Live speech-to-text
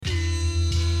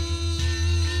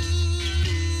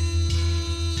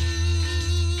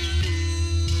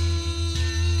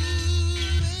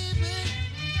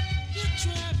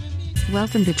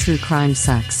Welcome to True Crime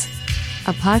Sucks,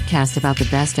 a podcast about the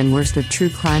best and worst of true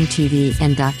crime TV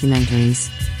and documentaries.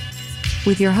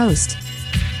 With your host,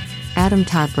 Adam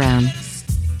Todd Brown.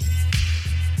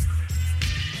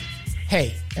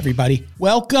 Hey, everybody.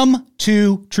 Welcome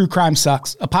to True Crime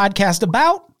Sucks, a podcast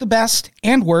about the best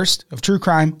and worst of true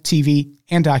crime TV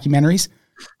and documentaries.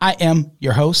 I am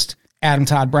your host, Adam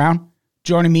Todd Brown.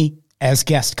 Joining me as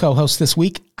guest co-host this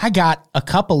week, I got a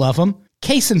couple of them.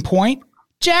 Case in point,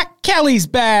 Jack Kelly's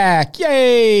back.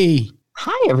 Yay!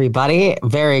 Hi, everybody.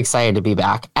 Very excited to be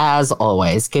back. As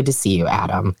always, good to see you,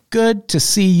 Adam. Good to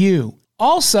see you.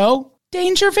 Also,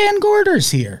 Danger Van Gorder's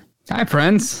here. Hi,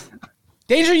 friends.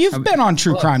 Danger, you've been on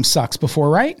True Crime Sucks before,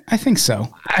 right? I think so.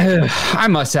 I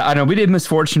must have. I know we did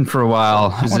Misfortune for a while.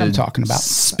 What I'm talking about.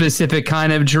 Specific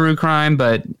kind of true crime,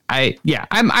 but I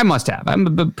must have.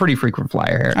 I'm a pretty frequent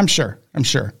flyer here. I'm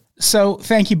sure. So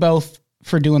thank you both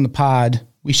for doing the pod.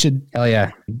 We should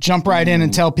jump right in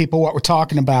and tell people what we're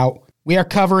talking about. We are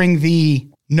covering the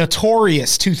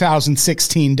notorious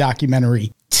 2016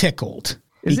 documentary, Tickled.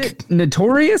 Is it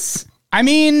notorious? I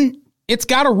mean, it's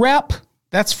got a rep.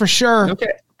 That's for sure.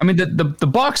 Okay. I mean, the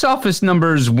box office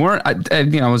numbers weren't, I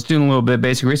was doing a little bit of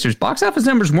basic research. Box office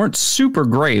numbers weren't super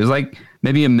great. It was like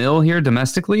maybe $1 million here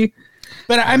domestically.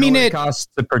 But I mean, it costs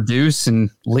to produce and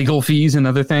legal fees and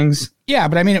other things. Yeah,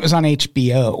 but I mean, it was on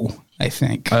HBO, I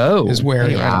think. Oh, is where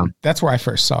that's where I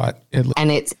first saw it.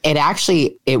 And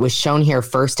it was shown here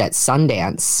first at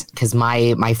Sundance because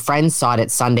my friend saw it at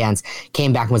Sundance,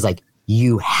 came back and was like,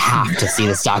 you have to see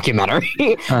this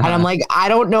documentary. And I'm like, I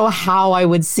don't know how I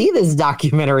would see this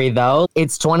documentary, though.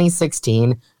 It's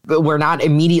 2016, but we're not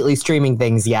immediately streaming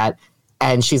things yet.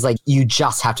 And she's like, you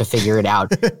just have to figure it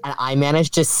out. And I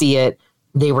managed to see it.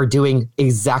 They were doing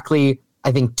exactly,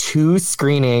 I think, 2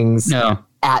 screenings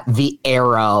at the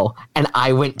Arrow. And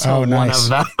I went to one of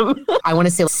them. I want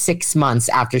to say 6 months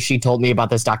after she told me about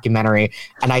this documentary.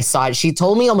 And I saw it. She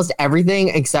told me almost everything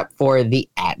except for the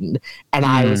end. And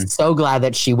I was so glad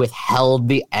that she withheld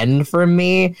the end from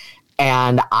me.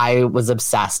 And I was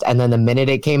obsessed. And then the minute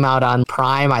it came out on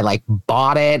Prime, I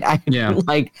bought it.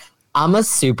 I'm a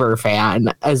super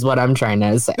fan is what I'm trying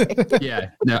to say.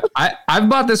 I've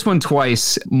bought this one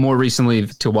twice more recently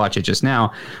to watch it just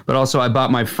now, but also I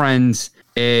bought my friends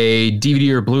a DVD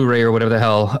or Blu-ray or whatever the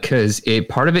hell, because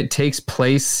part of it takes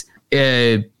place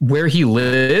where he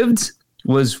lived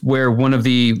was where one of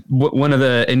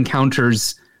the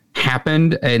encounters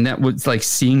happened. And that was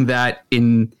seeing that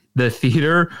in the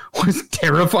theater was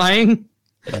terrifying.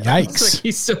 Yikes.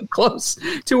 He's so close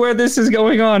to where this is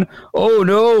going on. Oh,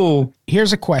 no.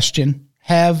 Here's a question.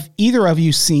 Have either of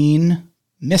you seen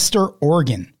Mr.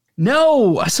 Organ?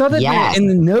 No, I saw that in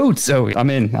the notes. Oh,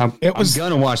 I'm in. I'm going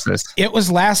to watch this. It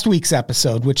was last week's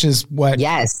episode, which is what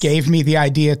gave me the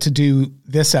idea to do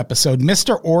this episode.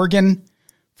 Mr. Organ,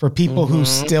 for people who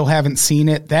still haven't seen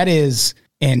it, that is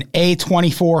an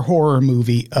A24 horror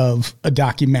movie of a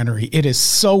documentary. It is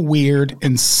so weird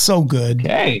and so good.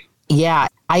 Hey. Yeah,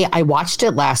 I watched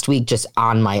it last week just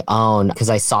on my own because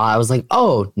I was like,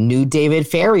 oh, new David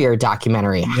Farrier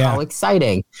documentary. How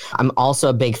exciting. I'm also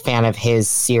a big fan of his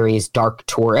series Dark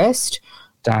Tourist.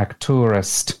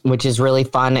 Which is really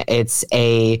fun. It's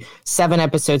a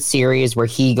 7-episode series where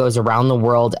he goes around the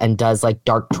world and does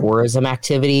dark tourism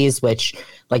activities, which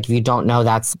if you don't know,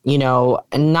 that's,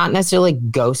 not necessarily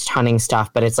ghost hunting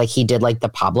stuff, but it's he did the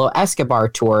Pablo Escobar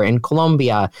tour in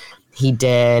Colombia. He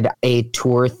did a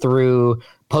tour through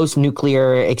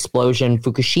post-nuclear explosion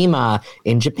Fukushima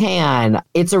in Japan.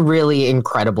 It's a really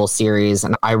incredible series,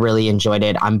 and I really enjoyed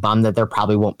it. I'm bummed that there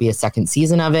probably won't be a second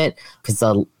season of it because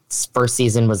the first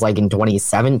season was in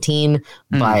 2017.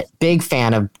 But big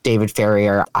fan of David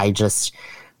Farrier.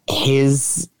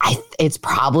 It's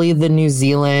probably the New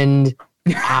Zealand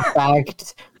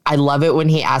affect. I love it when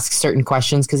he asks certain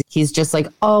questions because he's just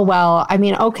oh, well, I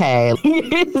mean, okay.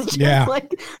 It's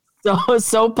just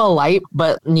so polite,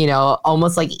 but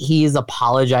almost he's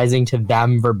apologizing to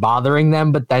them for bothering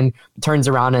them, but then turns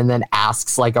around and then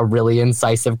asks a really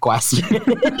incisive question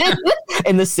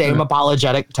in the same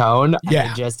apologetic tone.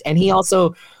 And he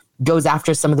also goes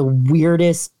after some of the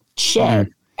weirdest shit,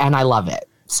 and I love it.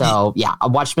 So I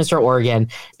watched Mr. Organ.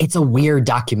 It's a weird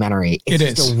documentary. It's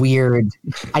just a weird.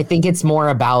 I think it's more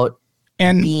about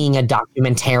being a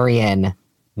documentarian.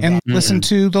 And listen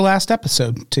to the last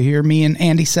episode to hear me and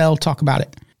Andy Sell talk about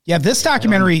it. Yeah, this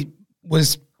documentary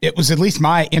was at least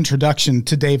my introduction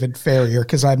to David Farrier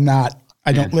because I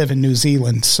don't live in New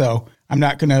Zealand, so I'm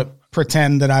not going to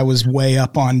pretend that I was way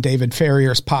up on David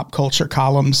Farrier's pop culture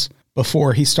columns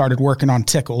before he started working on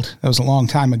Tickled. That was a long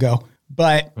time ago.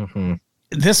 But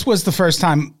this was the first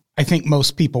time I think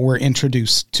most people were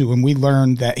introduced to him. We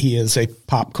learned that he is a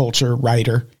pop culture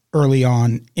writer early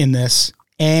on in this,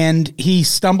 and he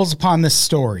stumbles upon this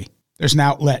story. There's an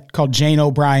outlet called Jane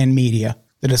O'Brien Media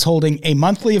that is holding a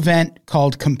monthly event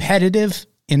called Competitive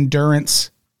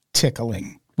Endurance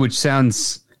Tickling. Which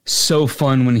sounds so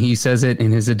fun when he says it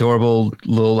in his adorable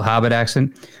little Hobbit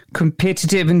accent.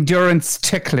 Competitive endurance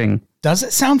tickling. Does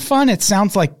it sound fun? It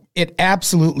sounds like it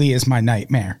absolutely is my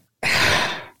nightmare.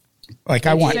 Like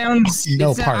I want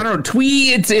no part. I don't know.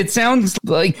 Twee. It sounds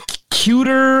like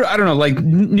cuter. I don't know. Like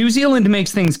New Zealand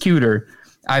makes things cuter.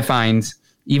 I find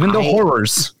even the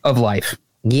horrors of life.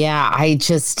 Yeah,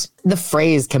 the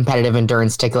phrase competitive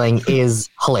endurance tickling is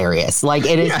hilarious. Like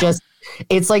it is just,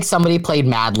 it's like somebody played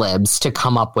Mad Libs to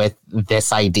come up with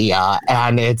this idea.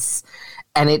 And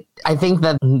I think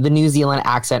that the New Zealand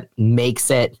accent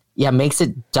makes it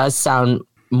does sound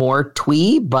more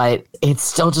twee, but it's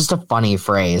still just a funny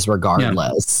phrase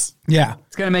regardless. Yeah.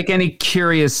 It's going to make any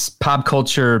curious pop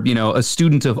culture, a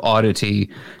student of oddity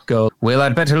go, well,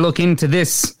 I'd better look into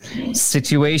this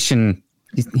situation.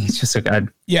 He's just so good.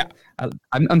 Yeah.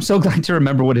 I'm so glad to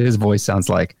remember what his voice sounds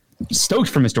like. Stoked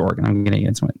for Mr. Organ. I'm getting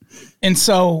into it. And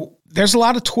so there's a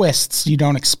lot of twists you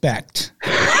don't expect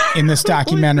in this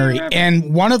documentary.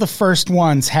 And one of the first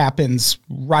ones happens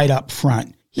right up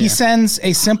front. He sends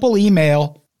a simple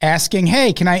email asking,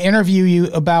 hey, can I interview you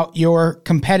about your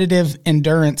competitive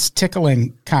endurance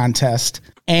tickling contest?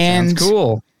 And sounds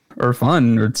cool or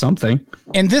fun or something.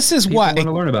 And this is want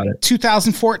to learn about it.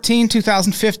 2014,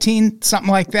 2015,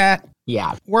 something like that.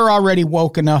 Yeah. We're already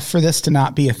woke enough for this to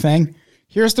not be a thing.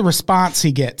 Here's the response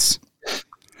he gets.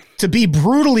 To be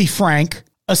brutally frank,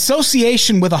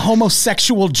 association with a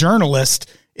homosexual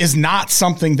journalist is not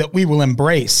something that we will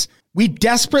embrace. We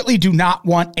desperately do not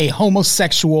want a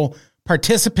homosexual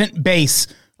participant base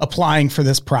applying for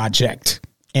this project.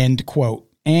 End quote.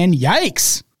 And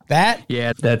yikes. That's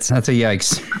a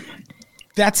yikes.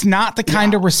 That's not the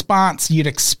kind of response you'd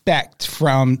expect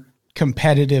from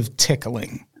competitive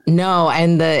tickling. No,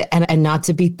 and not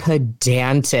to be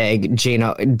pedantic,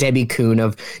 Debbie Kuhn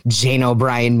of Jane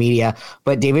O'Brien Media,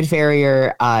 but David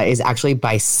Farrier is actually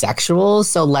bisexual,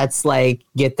 so let's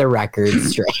get the record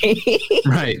straight.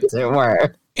 Right. As it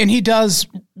were. And he does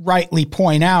rightly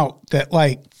point out that,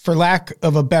 for lack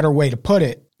of a better way to put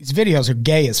it, these videos are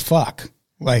gay as fuck.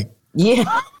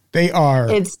 They are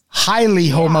highly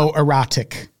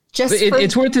homoerotic.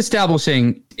 It's worth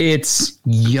establishing it's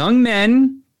young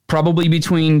men, probably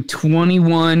between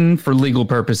 21 for legal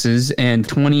purposes and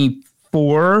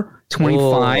 24,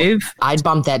 25. I'd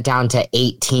bump that down to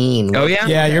 18. Oh, yeah?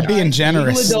 Yeah, you're being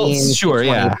generous. Adults, sure,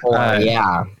 yeah.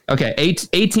 Yeah. Okay,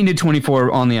 18 to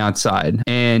 24 on the outside.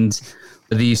 And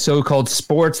the so-called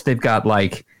sports, they've got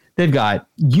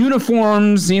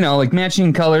uniforms,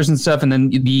 matching colors and stuff. And then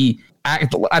the,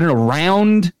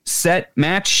 round set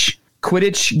match,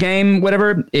 Quidditch game,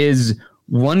 whatever, is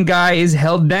one guy is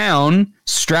held down,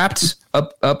 strapped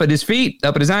up at his feet,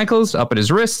 up at his ankles, up at his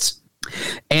wrists,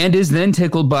 and is then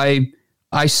tickled by,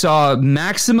 I saw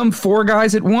maximum 4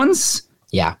 guys at once.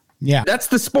 Yeah. Yeah. That's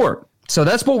the sport. So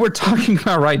that's what we're talking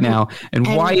about right now and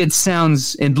why it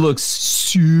sounds and looks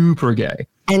super gay.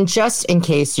 And just in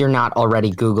case you're not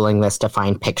already Googling this to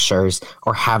find pictures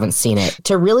or haven't seen it,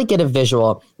 to really get a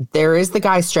visual, there is the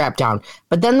guy strapped down,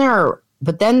 but then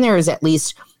there is at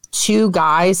least 2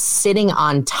 guys sitting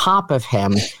on top of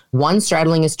him, one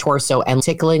straddling his torso and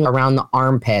tickling around the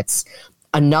armpits,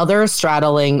 another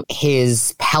straddling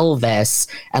his pelvis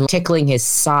and tickling his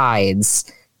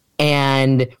sides.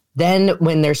 And then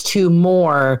when there's 2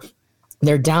 more,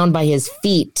 they're down by his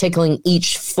feet, tickling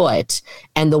each foot.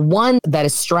 And the one that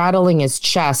is straddling his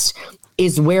chest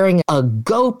is wearing a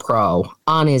GoPro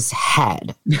on his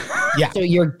head. Yeah. So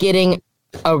you're getting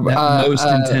most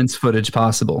intense footage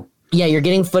possible. Yeah, you're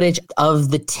getting footage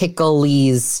of the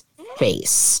ticklee's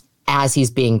face as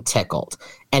he's being tickled.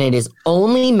 And it is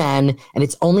only men, and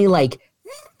it's only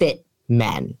fit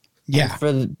men. Yeah. And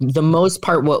for the most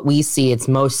part, what we see, it's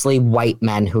mostly white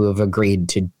men who have agreed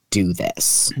to do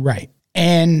this. Right.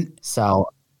 And so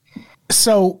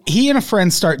he and a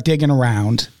friend start digging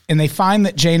around, and they find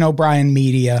that Jane O'Brien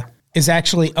Media is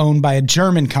actually owned by a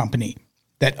German company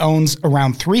that owns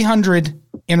around 300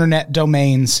 internet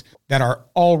domains that are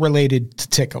all related to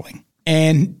tickling.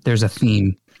 And there's a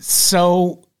theme.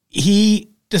 So he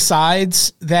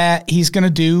decides that he's going to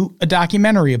do a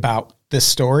documentary about this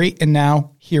story. And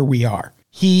now here we are.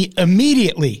 He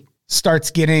immediately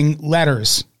starts getting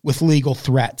letters with legal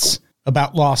threats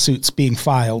about lawsuits being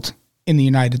filed in the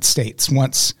United States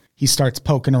once he starts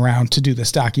poking around to do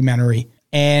this documentary.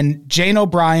 And Jane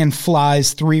O'Brien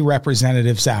flies 3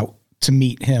 representatives out to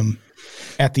meet him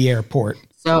at the airport.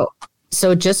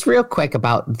 So just real quick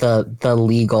about the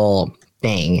legal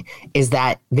thing is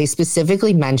that they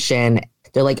specifically mention,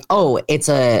 they're like, oh,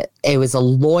 it was a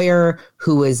lawyer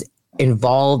who was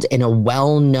involved in a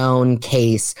well-known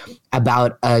case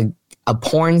about a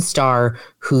porn star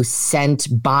who sent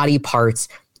body parts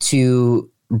to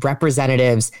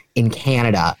representatives in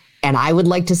Canada. And I would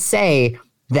like to say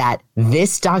that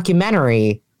this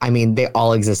documentary, I mean, they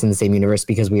all exist in the same universe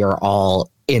because we are all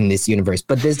in this universe,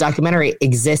 but this documentary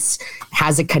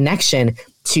has a connection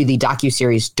to the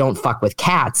docuseries Don't Fuck with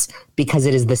Cats because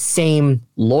it is the same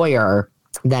lawyer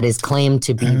that is claimed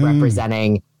to be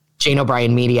representing Jane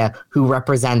O'Brien Media, who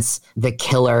represents the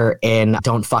killer in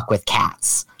Don't Fuck with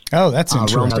Cats. Oh, that's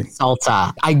interesting. Rona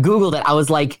Salta. I Googled it. I was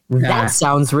like, that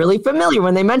sounds really familiar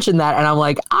when they mentioned that. And I'm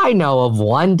like, I know of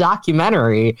one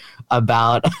documentary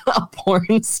about a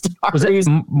porn star. Was it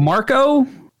Marco?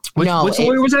 Which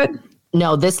lawyer was that?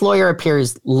 No, this lawyer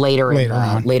appears later in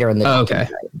the okay.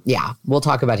 Yeah, we'll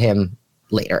talk about him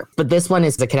later. But this one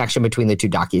is the connection between the two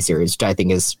docuseries, which I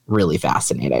think is really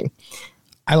fascinating.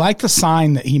 I like the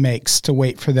sign that he makes to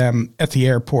wait for them at the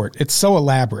airport. It's so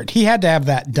elaborate. He had to have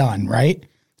that done, right?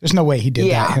 There's no way he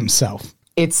did that himself.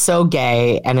 It's so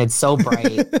gay and it's so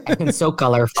bright and it's so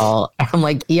colorful. I'm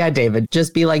like, yeah, David,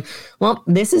 just be like, well,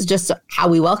 this is just how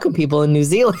we welcome people in New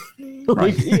Zealand.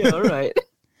 Like, yeah, all right.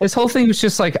 This whole thing was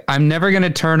just like, I'm never going to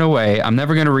turn away. I'm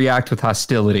never going to react with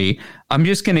hostility. I'm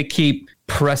just going to keep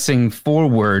pressing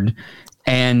forward.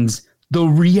 And the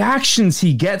reactions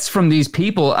he gets from these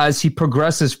people as he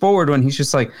progresses forward, when he's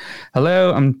just like,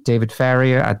 hello, I'm David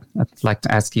Farrier. I'd like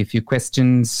to ask you a few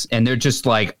questions. And they're just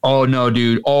like, oh, no,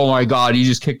 dude. Oh, my God. You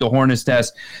just kicked the hornet's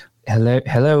nest.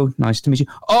 Hello. Nice to meet you.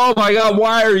 Oh, my God.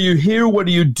 Why are you here? What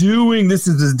are you doing? This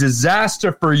is a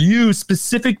disaster for you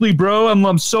specifically, bro.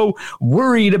 I'm so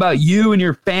worried about you and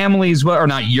your family as well. Or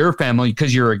not your family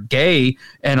because you're a gay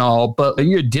and all. But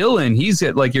you're Dylan. He's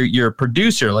like your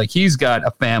producer. Like he's got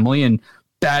a family and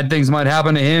bad things might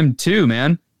happen to him too,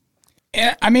 man.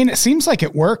 I mean, it seems like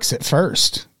it works at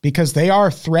first because they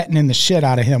are threatening the shit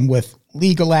out of him with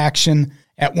legal action.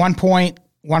 At one point,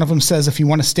 one of them says, if you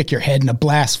want to stick your head in a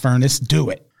blast furnace, do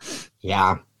it.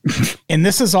 Yeah. And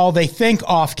this is all they think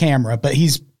off camera, but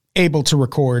he's able to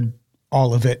record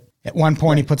all of it. At one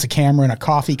point, he puts a camera in a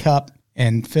coffee cup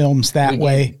and films that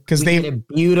way. Because they get a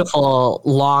beautiful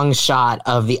long shot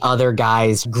of the other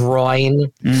guy's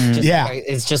groin.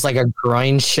 It's just like a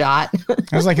groin shot.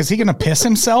 I was like, is he going to piss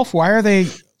himself? Why are they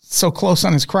so close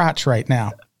on his crotch right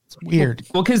now? It's weird.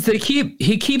 Well, because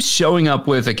he keeps showing up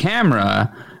with a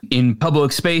camera in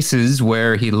public spaces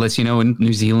where he lets you know in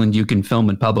New Zealand you can film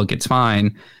in public, it's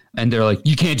fine. And they're like,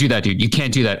 you can't do that, dude. You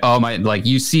can't do that. Oh my! Like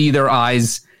you see their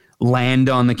eyes land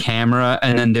on the camera,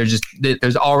 and then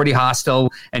there's already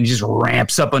hostile, and it just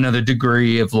ramps up another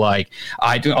degree of like,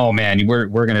 oh man, we're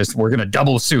gonna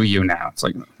double sue you now. It's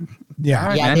like, yeah,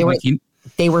 right, yeah. man,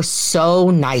 They were so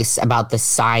nice about the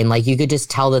sign. Like you could just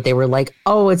tell that they were like,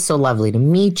 oh, it's so lovely to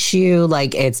meet you.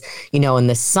 Like it's, in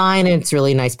the sign, it's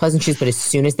really nice pleasantries. But as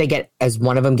soon as as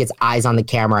one of them gets eyes on the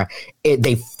camera,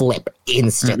 they flip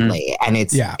instantly. And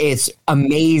it's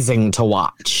amazing to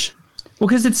watch. Well,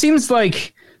 because it seems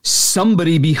like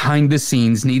somebody behind the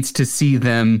scenes needs to see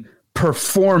them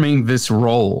performing this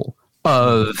role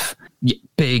of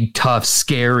big, tough,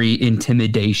 scary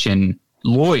intimidation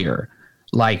lawyer.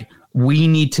 Like, we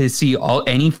need to see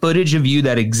any footage of you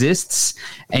that exists,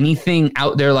 anything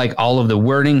out there, like all of the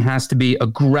wording has to be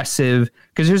aggressive.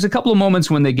 Because there's a couple of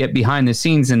moments when they get behind the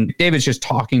scenes and David's just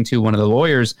talking to one of the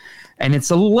lawyers. And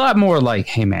it's a lot more like,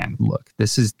 hey, man, look,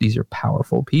 these are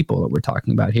powerful people that we're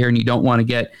talking about here. And you don't want to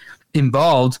get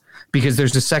involved because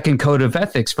there's a second code of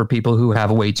ethics for people who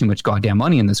have way too much goddamn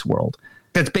money in this world.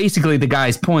 That's basically the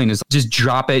guy's point, is just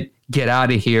drop it, get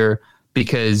out of here,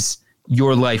 because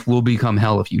your life will become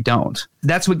hell if you don't.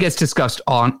 That's what gets discussed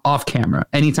off camera.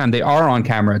 Anytime they are on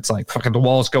camera, it's like fucking the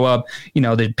walls go up,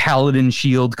 the paladin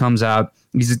shield comes out.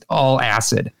 It's all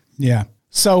acid. Yeah.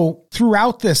 So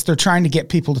throughout this, they're trying to get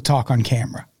people to talk on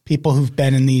camera, people who've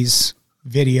been in these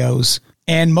videos.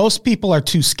 And most people are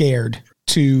too scared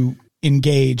to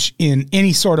engage in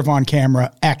any sort of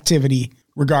on-camera activity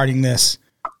regarding this.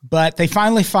 But they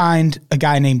finally find a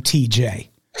guy named TJ.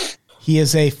 He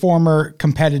is a former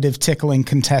competitive tickling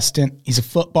contestant. He's a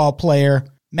football player.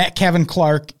 Met Kevin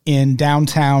Clark in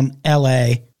downtown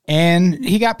LA, and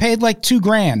he got paid like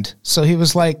 $2,000. So he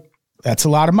was like, that's a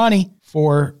lot of money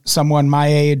for someone my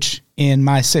age in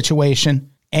my situation.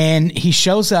 And he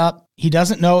shows up. He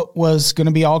doesn't know it was going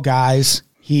to be all guys.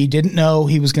 He didn't know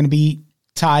he was going to be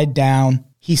tied down.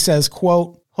 He says,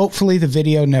 quote, hopefully the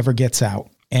video never gets out.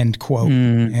 end quote.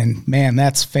 And man,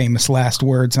 that's famous last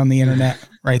words on the internet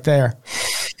right there.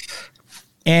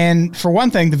 And for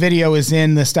one thing, the video is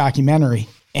in this documentary.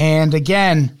 And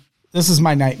again, this is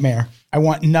my nightmare. I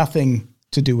want nothing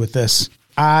to do with this.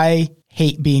 I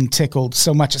hate being tickled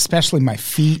so much, especially my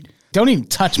feet. Don't even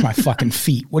touch my fucking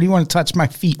feet. What do you want to touch my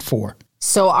feet for?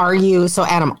 So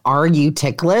Adam, are you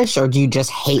ticklish, or do you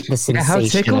just hate the sensation? How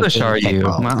ticklish are you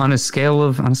on a scale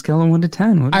of 1 to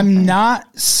 10? I'm not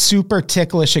super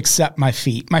ticklish except my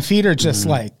feet. My feet are just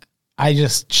like, I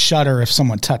just shudder if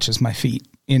someone touches my feet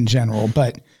in general,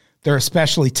 but they're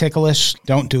especially ticklish.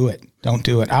 Don't do it. Don't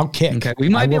do it. I'll kick. Okay. We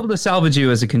might be able to salvage you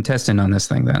as a contestant on this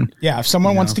thing then. Yeah. If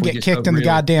someone wants to get kicked in the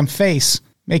goddamn face,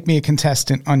 make me a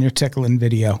contestant on your tickling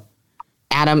video.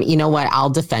 Adam, you know what? I'll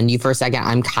defend you for a second.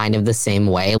 I'm kind of the same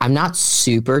way. I'm not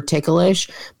super ticklish,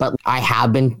 but I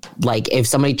have been like, if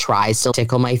somebody tries to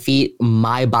tickle my feet,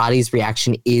 my body's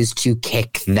reaction is to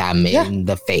kick them in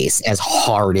the face as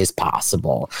hard as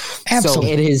possible.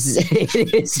 Absolutely. So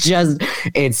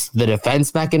it's the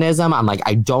defense mechanism. I'm like,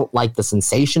 I don't like the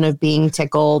sensation of being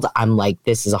tickled. I'm like,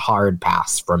 this is a hard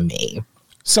pass from me.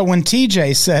 So when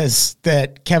TJ says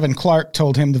that Kevin Clark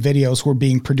told him the videos were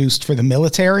being produced for the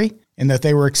military, and that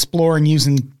they were exploring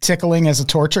using tickling as a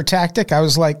torture tactic, I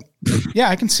was like, yeah,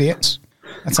 I can see it.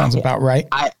 That sounds about right.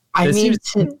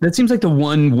 That seems like the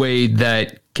one way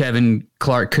that Kevin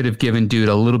Clark could have given dude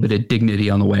a little bit of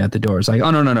dignity on the way out the door. It's like, oh,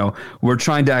 no. We're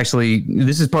trying to actually,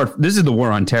 this is the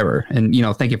war on terror. And,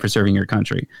 thank you for serving your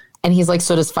country. And he's like,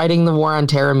 so does fighting the war on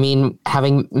terror mean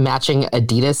having matching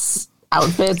Adidas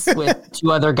outfits with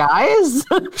 2 other guys?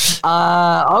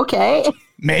 Okay.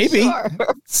 Maybe. Sure.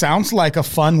 Sounds like a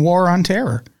fun war on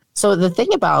terror. So the thing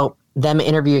about them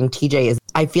interviewing TJ is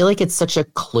I feel like it's such a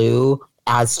clue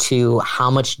as to how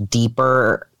much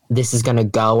deeper this is going to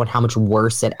go and how much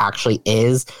worse it actually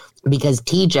is, because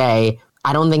TJ,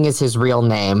 I don't think is his real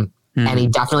name, and he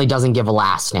definitely doesn't give a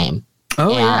last name.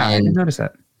 Oh, yeah, I didn't notice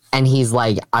that. And he's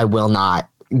like, I will not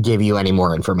give you any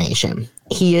more information.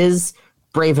 He is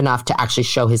brave enough to actually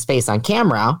show his face on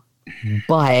camera,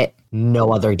 but no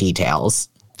other details.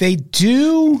 They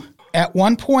do at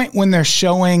one point when they're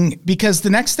showing, because the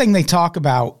next thing they talk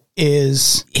about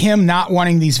is him not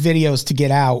wanting these videos to get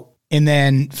out and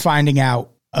then finding out,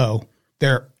 oh,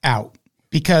 they're out.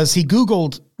 Because he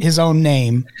Googled his own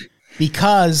name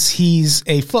because he's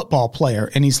a football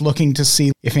player and he's looking to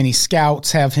see if any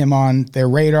scouts have him on their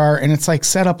radar. And it's like,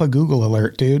 set up a Google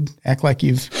alert, dude. Act like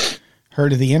you've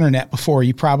heard of the internet before.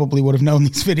 You probably would have known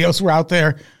these videos were out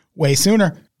there way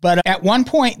sooner. But at one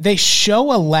point, they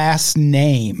show a last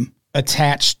name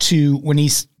attached to when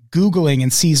he's Googling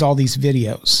and sees all these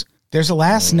videos. There's a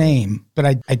last name, but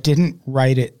I didn't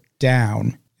write it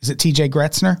down. Is it TJ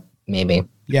Gretzner? Maybe.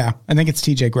 Yeah, I think it's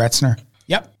TJ Gretzner.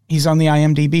 Yep, he's on the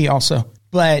IMDb also.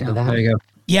 But there you go.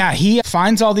 Yeah, he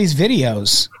finds all these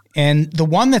videos, and the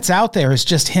one that's out there is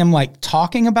just him like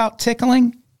talking about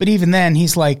tickling. But even then,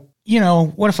 he's like,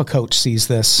 what if a coach sees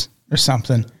this or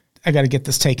something? I got to get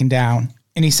this taken down.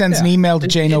 And he sends an email to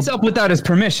Jane. It's up without his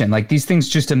permission. Like, these things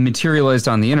just materialized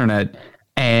on the internet,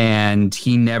 and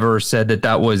he never said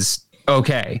that was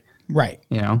okay. Right.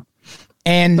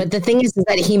 But the thing is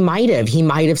that he might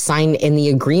have signed in the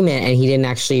agreement and he didn't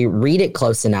actually read it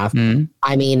close enough.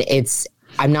 I mean,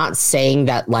 I'm not saying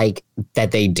that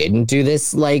that they didn't do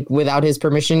this without his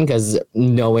permission, because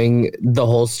knowing the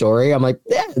whole story, I'm like,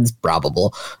 it's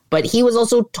probable. But he was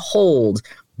also told,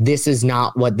 this is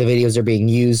not what the videos are being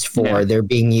used for. Yeah. They're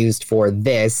being used for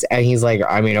this. And he's like,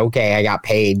 I mean, okay, I got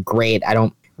paid. Great. I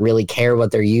don't really care what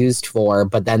they're used for.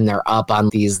 But then they're up on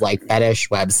these fetish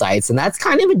websites. And that's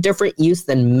kind of a different use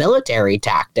than military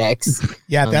tactics.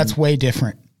 Yeah, that's way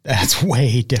different. That's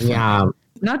way different. Yeah.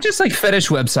 Not just fetish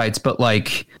websites, but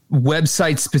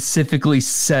websites specifically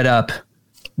set up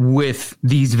with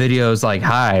these videos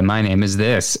hi, my name is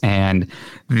this, and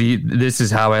this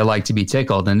is how I like to be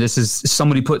tickled, and this is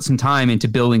somebody put some time into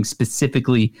building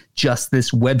specifically just this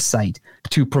website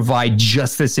to provide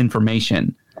just this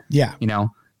information. Yeah.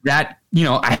 That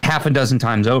a half a dozen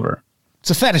times over.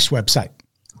 It's a fetish website.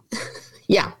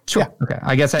 Yeah. Sure. Yeah. Okay.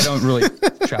 I guess I don't really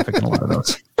traffic in a lot of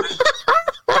those.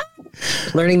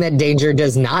 Learning that danger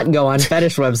does not go on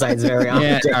fetish websites very often.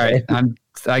 Yeah, all right.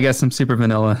 I guess I'm super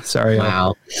vanilla. Sorry.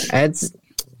 Wow. It's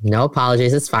no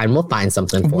apologies. It's fine. We'll find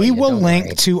something for you. We will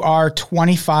link to our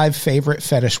 25 favorite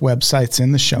fetish websites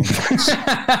in the show notes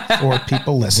for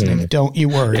people listening. Don't you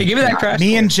worry. Hey, give me that crash.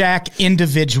 Me and Jack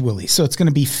individually. So it's going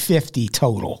to be 50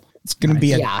 total. It's going to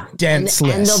be a dense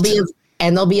list.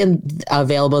 And they'll be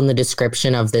available in the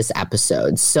description of this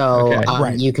episode. So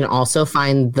right. You can also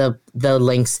find the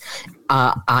links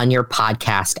on your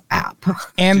podcast app.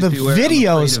 And Just the beware of a flight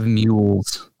videos of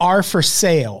mules. are for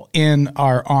sale in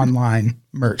our online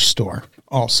merch store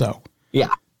also.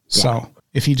 Yeah. So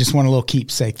if you just want a little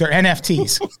keepsake, they're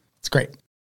NFTs. It's great.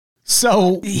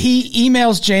 So he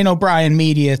emails Jane O'Brien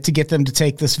Media to get them to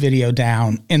take this video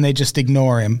down, and they just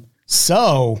ignore him.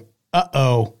 So,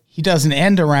 he does an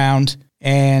end around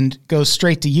and goes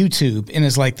straight to YouTube and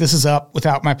is like, this is up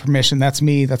without my permission. That's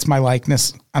me. That's my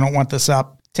likeness. I don't want this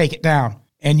up. Take it down.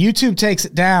 And YouTube takes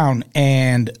it down,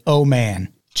 and oh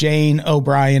man, Jane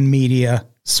O'Brien Media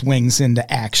swings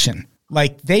into action.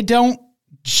 Like, they don't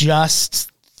just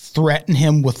threaten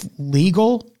him with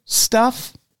legal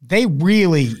stuff. They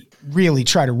really, really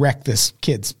try to wreck this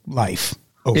kid's life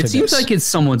over this. It seems like it's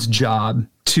someone's job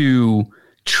to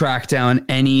track down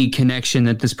any connection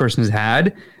that this person has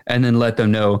had and then let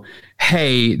them know,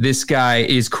 hey, this guy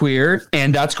is queer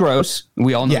and that's gross.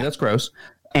 We all know that's gross.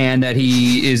 And that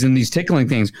he is in these tickling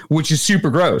things, which is super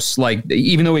gross. Like,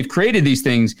 even though we've created these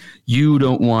things, you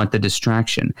don't want the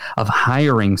distraction of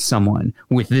hiring someone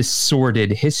with this sordid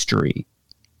history.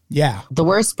 Yeah. The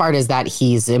worst part is that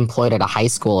he's employed at a high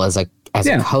school as a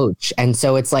coach. And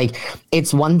so it's like,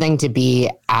 it's one thing to be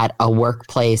at a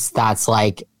workplace that's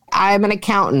like, I'm an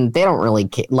accountant. They don't really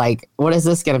like, what is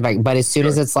this going to be? But as soon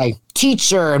as it's like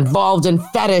teacher involved in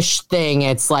fetish thing,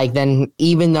 it's like, then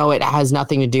even though it has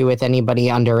nothing to do with anybody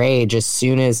underage, as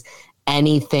soon as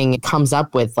anything comes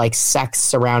up with like sex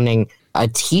surrounding a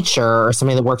teacher or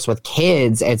somebody that works with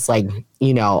kids, it's like,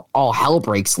 you know, all hell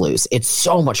breaks loose. It's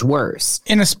so much worse.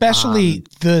 And especially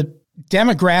the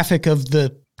demographic of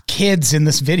the kids in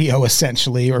this video,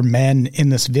 essentially, or men in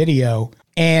this video,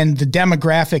 and the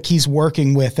demographic he's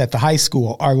working with at the high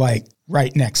school are like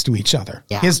right next to each other.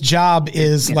 Yeah. His job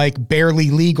is like barely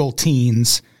legal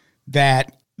teens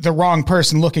that the wrong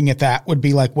person looking at that would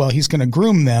be like, well, he's going to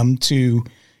groom them to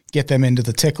get them into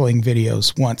the tickling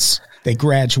videos once they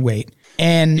graduate.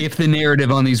 And if the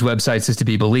narrative on these websites is to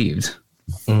be believed.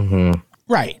 Mm-hmm.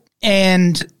 Right.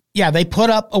 And yeah, they put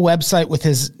up a website with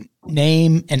his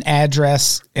name and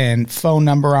address and phone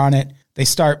number on it. They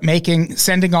start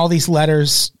sending all these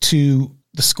letters to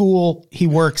the school he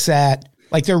works at.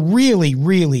 Like, they're really,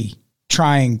 really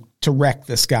trying to wreck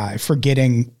this guy for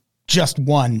getting just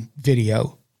one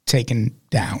video taken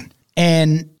down.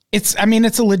 And it's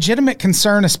a legitimate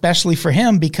concern, especially for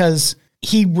him, because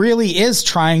he really is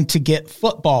trying to get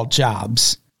football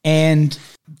jobs. And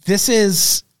this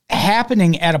is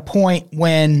happening at a point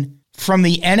when, from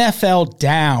the NFL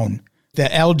down, the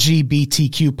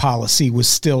LGBTQ policy was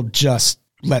still just,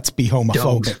 let's be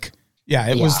homophobic. Don't. Yeah,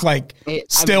 it was like it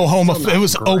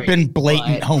was great, open,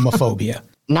 blatant homophobia.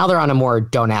 Now they're on a more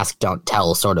don't ask, don't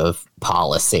tell sort of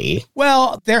policy.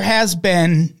 Well, there has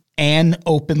been an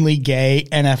openly gay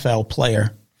NFL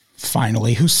player,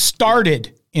 finally, who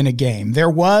started in a game. There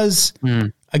was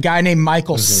a guy named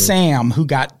Michael Sam who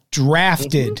got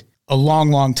drafted a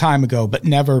long, long time ago, but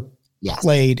never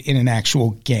played in an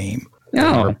actual game.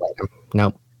 No.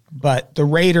 Nope. But the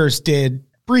Raiders did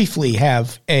briefly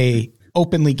have a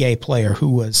openly gay player who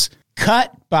was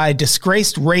cut by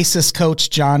disgraced racist coach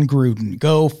John Gruden.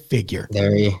 Go figure.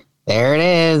 There it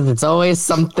is. It's always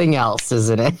something else,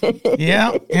 isn't it?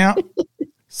 Yeah.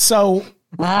 So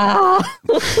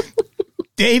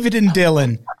David and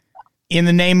Dylan, in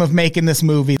the name of making this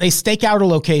movie, they stake out a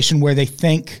location where they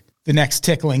think the next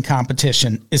tickling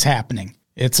competition is happening.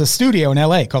 It's a studio in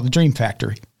LA called the Dream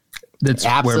Factory. That's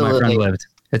where my friend lived.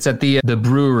 It's at the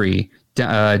brewery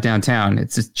downtown.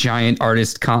 It's this giant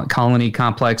artist colony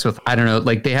complex with, I don't know,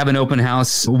 like they have an open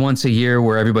house once a year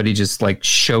where everybody just like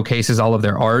showcases all of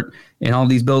their art in all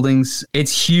these buildings.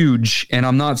 It's huge. And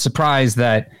I'm not surprised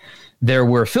that there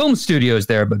were film studios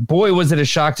there, but boy, was it a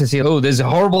shock to see, this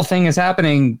horrible thing is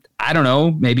happening. I don't know,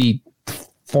 maybe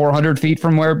 400 feet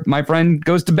from where my friend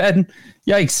goes to bed.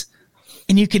 Yikes.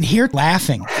 And you can hear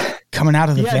laughing coming out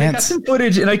of the vents. They got some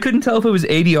footage, and I couldn't tell if it was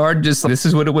ADR, just this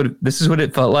is what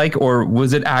it felt like, or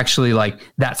was it actually like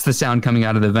that's the sound coming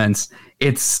out of the vents?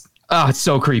 It's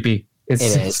so creepy. It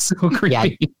is so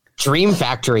creepy. Yeah, Dream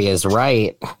Factory is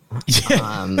right.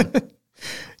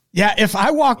 Yeah, if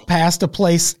I walked past a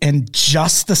place and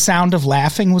just the sound of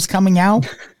laughing was coming out,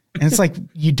 and it's like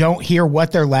you don't hear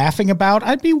what they're laughing about,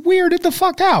 I'd be weirded the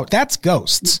fuck out. That's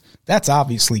ghosts. That's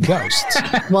obviously ghosts.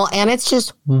 Well, and it's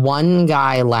just one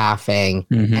guy laughing,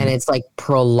 and it's like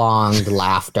prolonged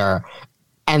laughter.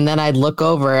 And then I'd look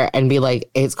over and be like,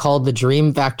 it's called the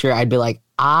Dream Factory. I'd be like,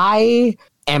 I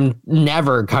am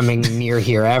never coming near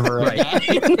here ever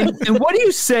again. And what do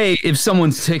you say if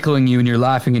someone's tickling you and you're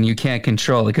laughing and you can't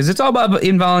control it? Because it's all about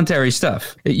involuntary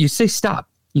stuff. You say stop.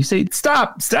 You say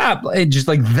stop. And just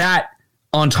like that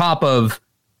on top of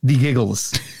the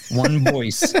giggles. One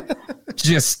voice.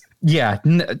 Just,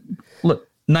 look,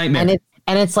 nightmare.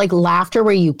 And it's like laughter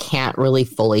where you can't really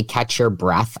fully catch your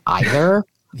breath either.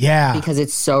 Yeah. Because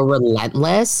it's so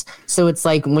relentless. So it's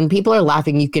like when people are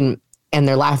laughing, and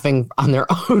they're laughing on their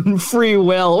own free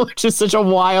will, which is such a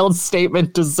wild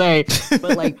statement to say.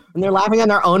 But like when they're laughing on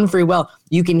their own free will,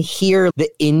 you can hear the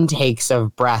intakes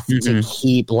of breath to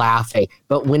keep laughing.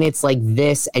 But when it's like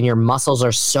this and your muscles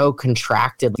are so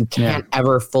contracted, you can't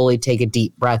ever fully take a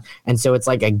deep breath. And so it's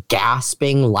like a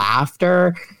gasping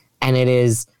laughter, and it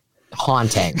is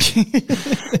haunting.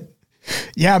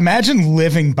 Yeah, imagine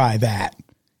living by that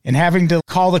and having to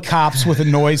call the cops with a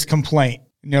noise complaint.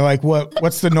 And you're like,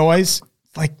 what's the noise?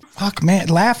 Like, fuck, man,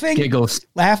 laughing? Giggles.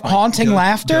 Haunting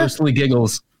laughter? Ghostly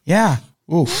giggles. Yeah.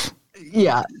 Oof.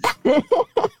 Yeah.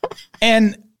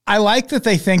 And I like that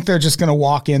they think they're just going to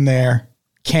walk in there,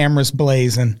 cameras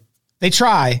blazing. They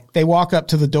try. They walk up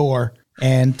to the door,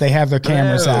 and they have their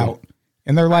cameras out.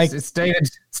 And they're like... It's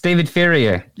David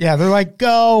Farrier. Yeah, they're like,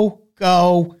 go.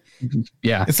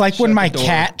 Yeah. It's like when my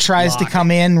cat tries to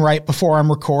come in right before I'm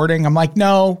recording. I'm like,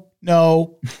 no.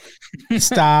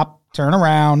 Stop, turn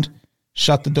around,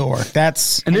 shut the door.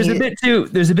 And there's a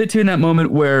bit too in that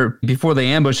moment where before they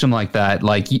ambush him like that,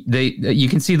 like you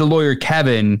can see the lawyer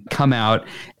Kevin come out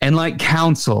and like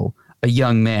counsel a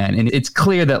young man, and it's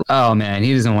clear that, oh man,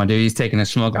 he doesn't want to do it. He's taking a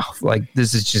smoke. Oh, like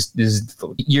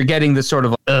you're getting this sort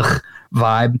of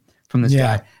vibe from this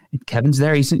guy. Kevin's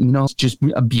there. He's, just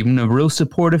being a real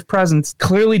supportive presence.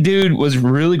 Clearly, dude was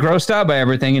really grossed out by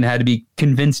everything and had to be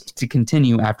convinced to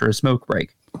continue after a smoke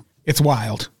break. It's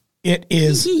wild. It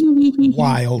is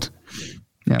wild.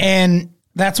 Yeah. And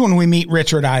that's when we meet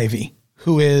Richard Ivey,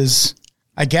 who is,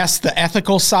 I guess, the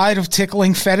ethical side of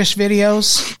tickling fetish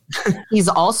videos. He's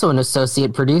also an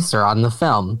associate producer on the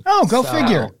film. Oh, go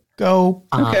figure. Go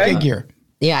figure.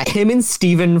 Yeah, him and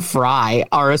Stephen Fry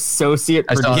are associate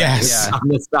producers on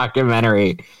this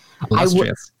documentary. I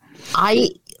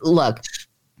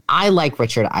like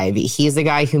Richard Ivey. He's a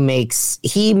guy who makes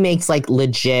like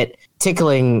legit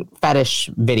tickling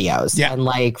fetish videos. Yeah. And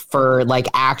like for like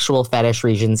actual fetish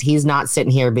regions, he's not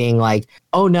sitting here being like,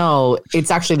 oh no,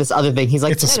 it's actually this other thing. He's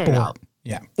like, it's a sport. No.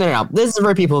 Yeah. No. This is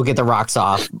for people who get the rocks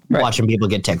off watching people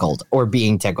get tickled or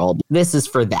being tickled. This is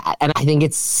for that. And I think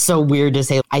it's so weird to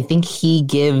say, I think he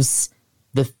gives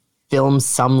the film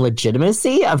some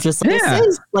legitimacy of just this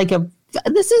is like a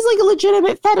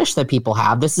legitimate fetish that people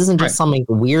have. This isn't just some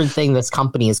weird thing this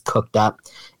company has cooked up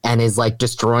and is like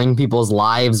destroying people's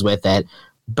lives with it.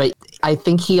 But I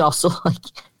think he also like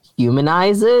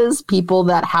humanizes people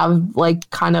that have like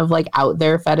kind of like out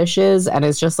there fetishes, and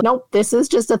it's just like, nope, this is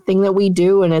just a thing that we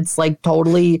do, and it's like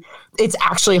totally, it's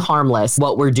actually harmless.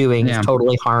 What we're doing is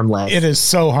totally harmless. It is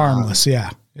so harmless,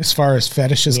 as far as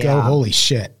fetishes go, holy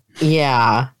shit.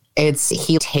 Yeah.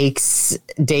 He takes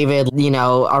David,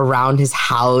 around his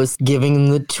house, giving him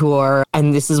the tour,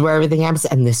 and this is where everything happens,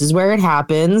 and this is where it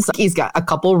happens. He's got a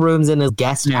couple rooms in his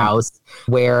guest house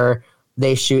where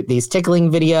they shoot these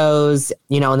tickling videos,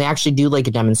 and they actually do like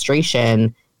a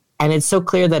demonstration. And it's so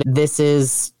clear that this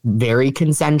is very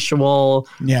consensual.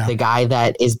 Yeah. The guy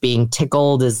that is being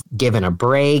tickled is given a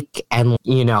break. And,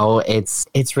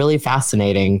 it's really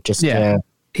fascinating just to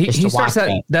He starts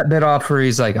that bit off where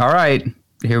he's like, all right,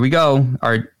 here we go.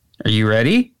 Are you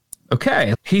ready?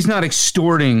 Okay. He's not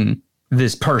extorting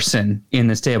this person in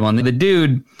this table. And the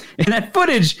dude in that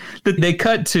footage that they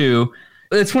cut to,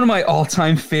 it's one of my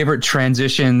all-time favorite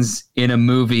transitions in a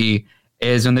movie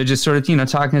is when they're just sort of,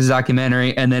 talking this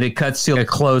documentary, and then it cuts to a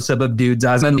close-up of dude's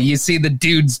eyes, and you see the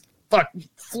dude's fucking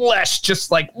flesh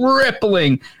just like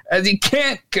rippling as he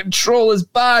can't control his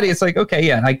body. It's like,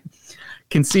 okay, I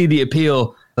can see the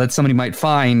appeal that somebody might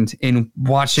find in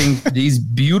watching these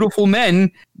beautiful men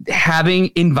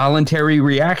having involuntary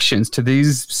reactions to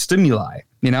these stimuli,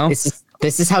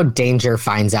 This is how Danger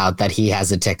finds out that he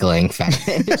has a tickling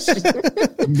fetish.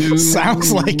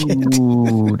 Sounds like it.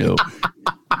 Ooh, dope.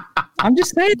 I'm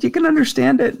just saying, you can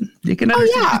understand it. You can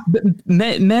understand. Oh,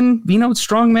 yeah. Men,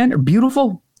 strong men are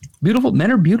beautiful. Beautiful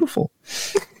men are beautiful.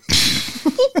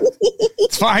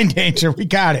 It's fine, Danger. We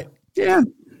got it. Yeah.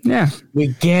 We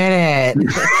get it.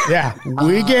 Yeah,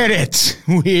 we get it.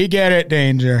 We get it,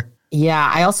 Danger.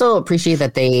 Yeah, I also appreciate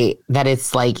that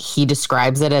it's like he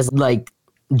describes it as like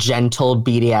gentle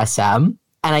BDSM,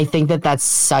 and I think that that's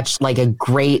such like a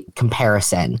great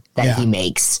comparison that he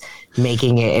makes,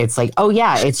 making it's like, oh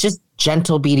yeah, it's just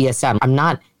gentle BDSM. I'm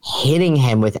not hitting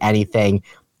him with anything.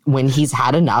 When he's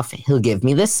had enough, he'll give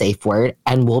me the safe word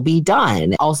and we'll be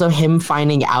done. Also, him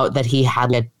finding out that he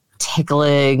had a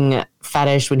tickling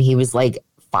fetish when he was like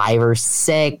 5 or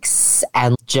 6,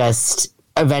 and just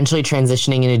eventually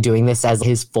transitioning into doing this as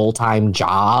his full-time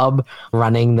job,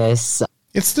 running this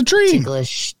It's the dream.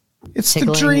 ticklish. It's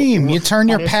the dream. You turn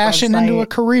your passion into a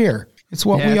career. It's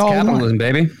what we all capitalism, want.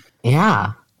 baby.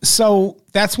 Yeah. So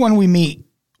that's when we meet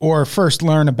or first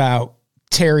learn about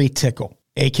Terry Tickle,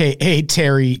 a.k.a.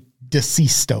 Terry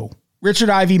DeSisto. Richard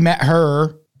Ivey met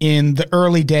her in the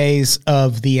early days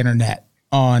of the internet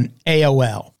on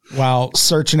AOL while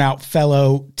searching out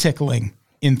fellow tickling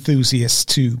enthusiasts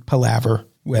to palaver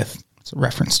with. It's a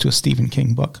reference to a Stephen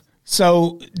King book.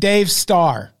 So Dave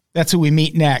Starr, that's who we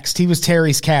meet next. He was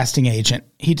Terry's casting agent.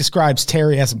 He describes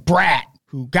Terry as a brat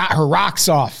who got her rocks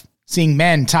off seeing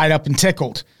men tied up and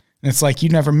tickled. And it's like, you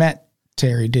never met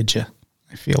Terry, did you?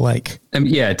 I feel like.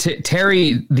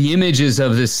 Terry, the images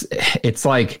of this, it's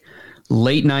like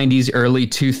late 90s, early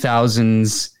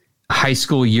 2000s high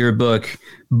school yearbook,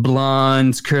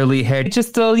 blondes, curly hair,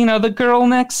 just the girl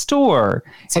next door.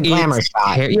 It's a glamour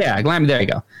shot. Yeah, glamour. There you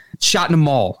go. Shot in a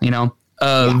mall, and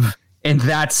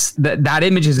that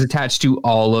image is attached to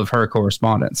all of her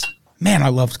correspondence. Man, I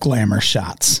loved glamour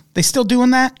shots. They still doing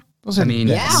that? Those are you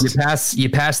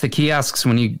pass the kiosks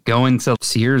when you go into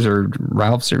Sears or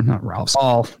Ralph's or not Ralph's.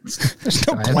 There's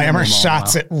no glamour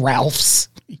shots at Ralph's.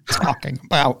 What are you talking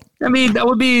about? I mean, that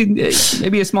would be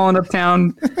maybe a small enough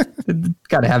town.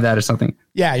 Got to have that or something.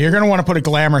 Yeah, you're going to want to put a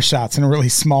glamour shots in a really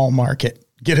small market.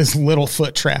 Get as little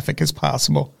foot traffic as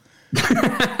possible.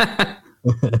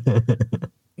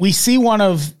 We see one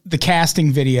of the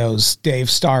casting videos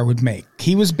Dave Starr would make.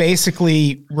 He was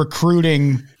basically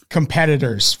recruiting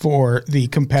competitors for the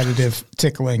competitive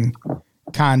tickling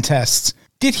contests.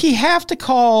 Did he have to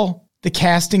call the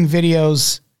casting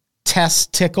videos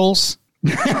test tickles?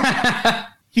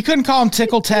 You couldn't call them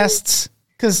tickle tests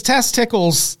because test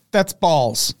tickles, that's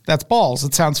balls. That's balls.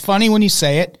 It sounds funny when you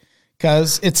say it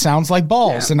because it sounds like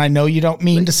balls. Yeah. And I know you don't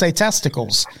mean to say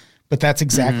testicles, but that's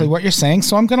exactly what you're saying.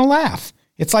 So I'm going to laugh.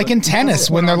 It's like in tennis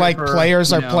when they're like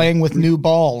players are playing with new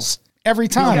balls every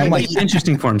time. I'm like,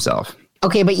 interesting for himself.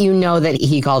 Okay, but you know that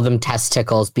he called them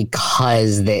testicles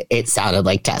because it sounded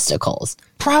like testicles.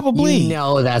 Probably. You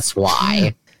know that's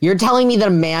why. You're telling me that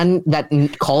a man that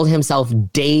called himself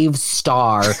Dave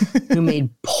Starr, who made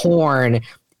porn,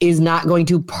 is not going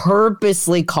to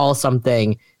purposely call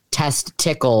something test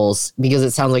tickles because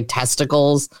it sounds like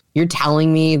testicles? You're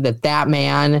telling me that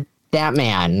man...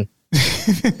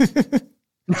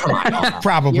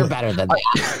 Probably. You're better than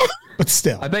that. But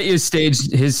still. I bet his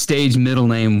stage middle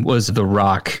name was The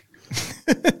Rock.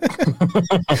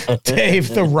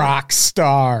 Dave the Rock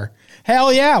Star.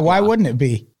 Hell yeah. Why wouldn't it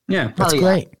be? Yeah. That's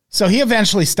great. So he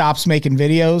eventually stops making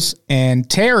videos and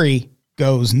Terry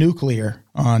goes nuclear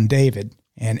on David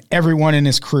and everyone in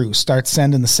his crew starts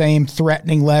sending the same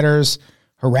threatening letters,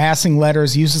 harassing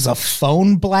letters, uses a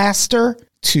phone blaster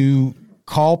to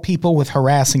call people with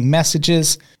harassing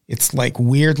messages. It's like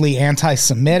weirdly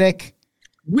anti-Semitic.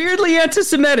 Weirdly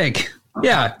anti-Semitic.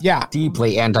 Yeah. Yeah.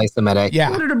 Deeply anti-Semitic. Yeah.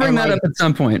 I wanted to bring that up at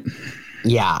some point.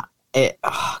 Yeah.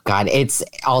 It's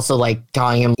also like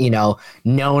calling him,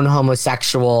 known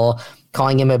homosexual,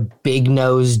 calling him a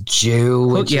big-nosed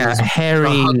Jew.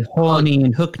 Hairy, horny,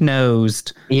 and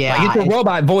hook-nosed. Yeah. Like it's a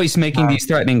robot voice making these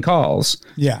threatening calls.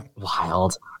 Yeah.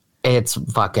 Wild. It's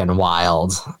fucking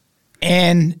wild.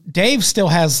 And Dave still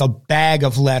has a bag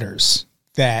of letters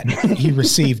that he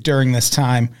received during this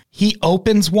time. He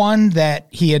opens one that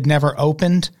he had never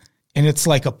opened, and it's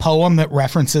like a poem that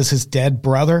references his dead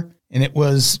brother, and it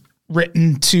was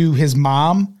written to his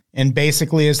mom, and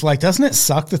basically is like, doesn't it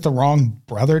suck that the wrong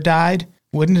brother died?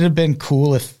 Wouldn't it have been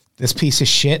cool if this piece of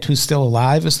shit who's still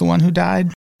alive is the one who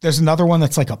died? There's another one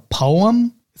that's like a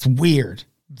poem. It's weird.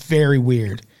 Very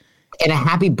weird. And a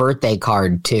happy birthday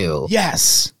card, too.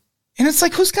 Yes. And it's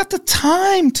like, who's got the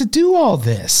time to do all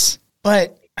this?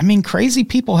 But, I mean, crazy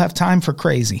people have time for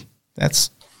crazy. That's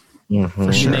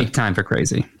for sure. Make time for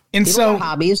crazy. And People so, have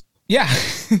hobbies. Yeah.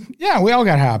 Yeah, we all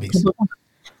got hobbies.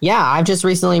 Yeah, I've just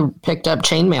recently picked up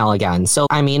chainmail again. So,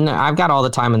 I mean, I've got all the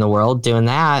time in the world doing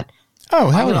that. Oh,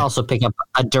 hell I would yeah. also pick up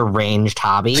a deranged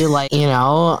hobby. Like,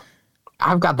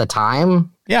 I've got the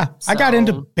time. Yeah, I got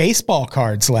into baseball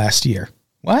cards last year.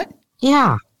 What?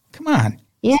 Yeah. Come on.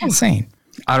 Yeah. It's insane.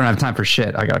 I don't have time for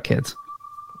shit. I got kids.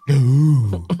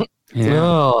 Ooh. Yeah.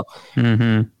 Oh.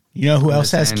 Mm-hmm. You know who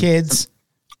else has kids?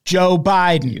 Joe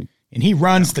Biden. And he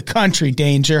runs the country,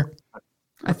 Danger.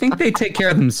 I think they take care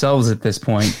of themselves at this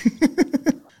point.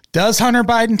 Does Hunter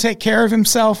Biden take care of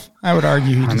himself? I would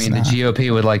argue he does not. The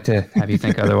GOP would like to have you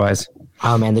think otherwise.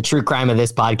 Oh, man, the true crime of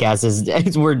this podcast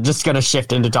is we're just going to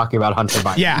shift into talking about Hunter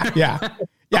Biden. Yeah.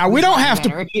 Yeah, we don't have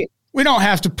to. We don't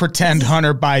have to pretend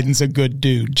Hunter Biden's a good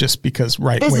dude just because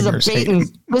right-wingers hate him.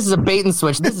 This is a bait and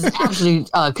switch. This is actually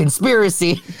a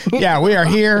conspiracy. Yeah, we are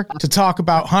here to talk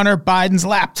about Hunter Biden's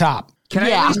laptop. Can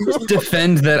I at least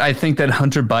defend that I think that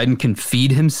Hunter Biden can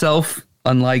feed himself,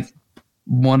 unlike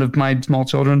one of my small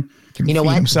children? You know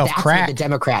what? Himself That's crack. what the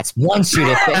Democrats want you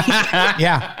to think.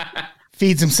 Yeah.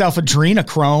 Feeds himself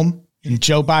adrenochrome in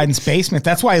Joe Biden's basement.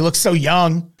 That's why he looks so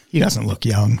young. He doesn't look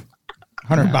young.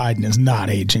 Hunter Biden is not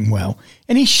aging well.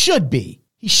 And he should be.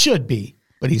 He should be,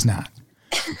 but he's not.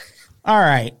 All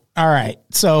right.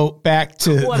 So back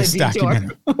to this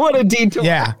documentary. What a detour.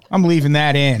 Yeah, I'm leaving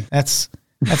that in. That's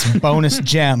bonus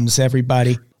gems,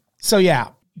 everybody. So yeah,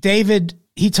 David,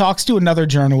 he talks to another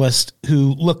journalist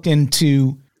who looked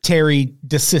into Terry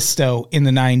DeSisto in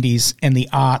the 90s and the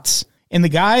aughts. And the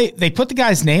guy, they put the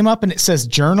guy's name up and it says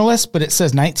journalist, but it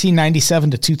says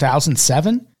 1997 to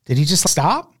 2007. Did he just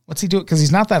stop? What's he doing? Because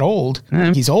he's not that old.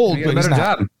 He's old, but he's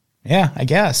not. Job. Yeah, I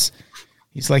guess.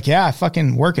 He's like, yeah, I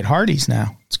fucking work at Hardee's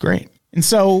now. It's great. And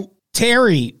so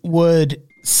Terry would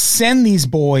send these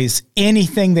boys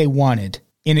anything they wanted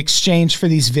in exchange for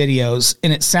these videos.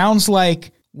 And it sounds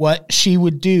like what she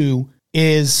would do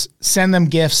is send them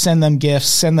gifts, send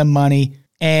them money,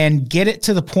 and get it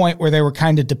to the point where they were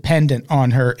kind of dependent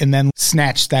on her and then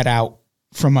snatch that out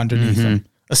from underneath them,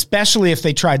 especially if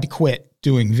they tried to quit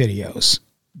doing videos.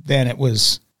 Then it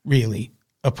was really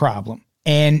a problem.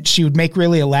 And she would make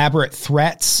really elaborate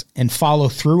threats and follow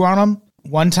through on them.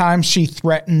 One time she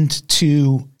threatened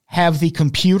to have the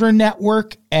computer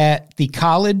network at the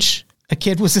college a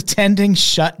kid was attending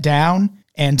shut down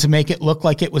and to make it look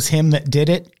like it was him that did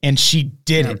it. And she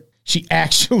did it. She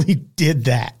actually did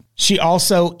that. She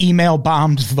also email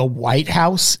bombed the White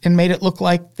House and made it look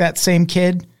like that same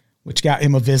kid, which got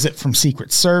him a visit from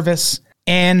Secret Service.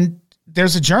 And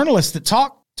there's a journalist that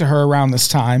talked to her around this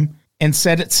time and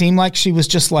said it seemed like she was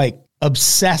just like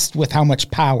obsessed with how much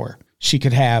power she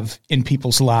could have in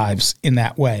people's lives in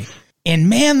that way. And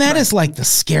man, that is like the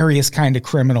scariest kind of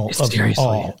criminal of them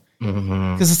all.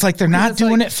 Because it's like they're not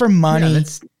doing it for money. Yeah,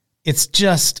 it's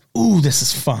just, ooh, this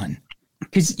is fun.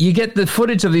 Because you get the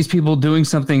footage of these people doing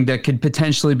something that could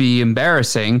potentially be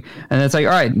embarrassing. And it's like,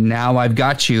 all right, now I've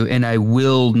got you and I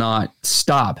will not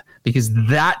stop. Because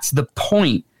that's the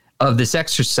point of this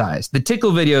exercise. The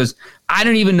Tickled videos, I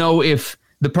don't even know if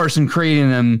the person creating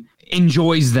them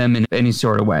enjoys them in any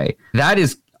sort of way. That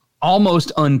is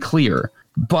almost unclear.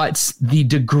 But the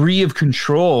degree of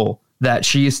control that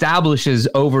she establishes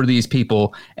over these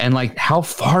people and like how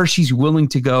far she's willing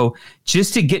to go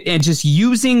just to get and just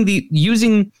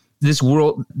using this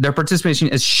world, their participation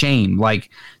as shame.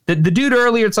 Like the dude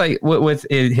earlier, it's like with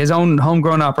his own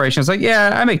homegrown operation. It's like,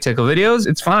 yeah, I make Tickle videos.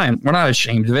 It's fine. We're not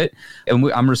ashamed of it.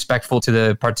 And I'm respectful to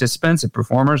the participants and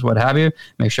performers, what have you.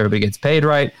 Make sure everybody gets paid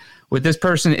right. With this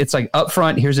person, it's like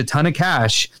upfront, here's a ton of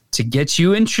cash to get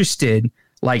you interested,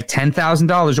 like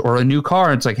 $10,000 or a new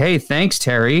car. It's like, hey, thanks,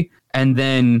 Terry. And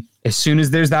then as soon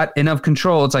as there's that enough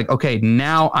control, it's like, okay,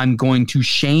 now I'm going to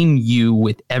shame you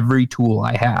with every tool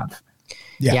I have.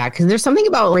 Yeah, because there's something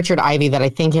about Richard Ivey that I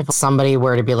think if somebody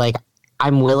were to be like,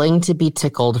 I'm willing to be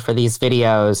tickled for these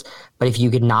videos, but if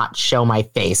you could not show my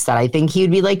face, that I think he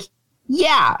would be like,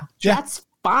 yeah. That's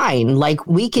fine. Like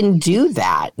we can do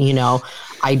that, you know,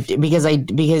 because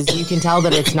you can tell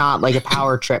that it's not like a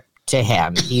power trip to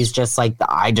him. He's just like,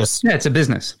 it's a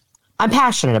business. I'm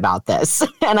passionate about this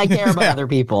and I care about other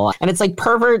people. And it's like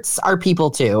perverts are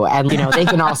people too. And, you know, they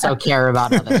can also care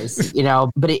about others, you know,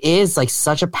 but it is like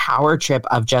such a power trip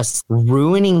of just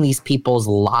ruining these people's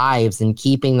lives and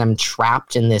keeping them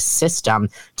trapped in this system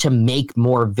to make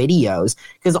more videos.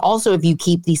 Because also if you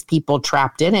keep these people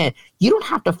trapped in it, you don't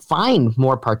have to find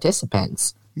more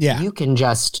participants. Yeah. You can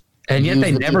just. And yet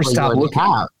they never stop looking.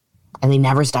 And they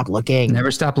never stop looking.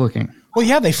 Never stop looking. Well,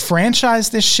 yeah, they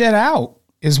franchise this shit out.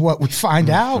 Is what we find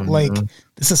out. Like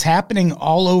this is happening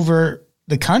all over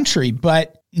the country.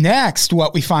 But next,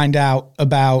 what we find out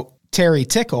about Terry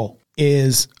Tickle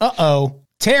is,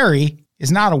 Terry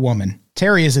is not a woman.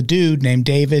 Terry is a dude named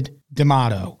David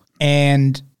D'Amato.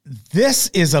 And this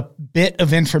is a bit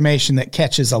of information that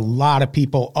catches a lot of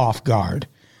people off guard.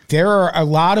 There are a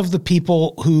lot of the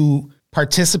people who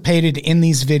participated in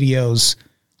these videos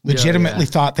legitimately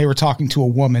thought they were talking to a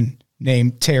woman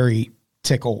named Terry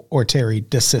Tickle or Terry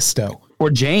DeSisto. Or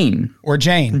Jane.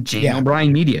 Jane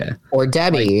O'Brien Media. Or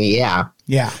Debbie, Yeah.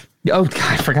 Oh, God,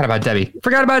 I forgot about Debbie.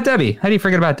 How do you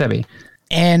forget about Debbie?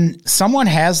 And someone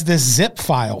has this zip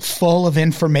file full of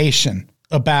information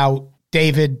about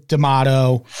David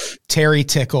D'Amato, Terry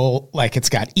Tickle, like it's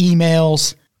got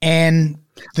emails. And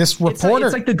this reporter.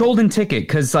 It's like the golden ticket,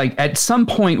 because like at some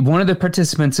point, one of the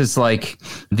participants is like,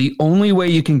 the only way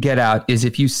you can get out is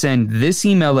if you send this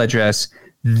email address,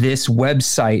 this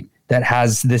website that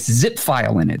has this zip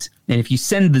file in it. And if you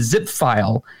send the zip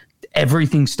file,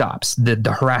 everything stops.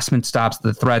 The harassment stops,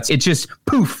 the threats. It just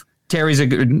poof. Terry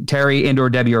and or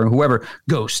Debbie or whoever,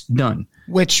 ghost, done.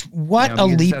 Which a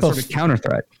leap of sort of counter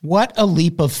threat. What a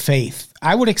leap of faith.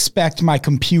 I would expect my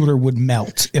computer would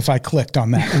melt if I clicked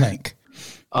on that link.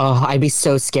 Oh, I'd be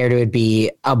so scared it would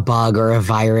be a bug or a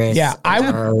virus. Yeah,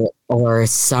 or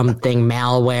something,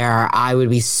 malware. I would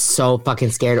be so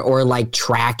fucking scared. Or like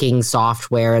tracking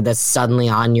software that's suddenly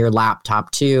on your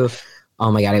laptop too.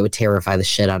 Oh my God, it would terrify the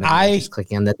shit out of me just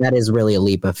clicking on that. That is really a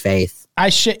leap of faith. I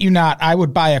shit you not. I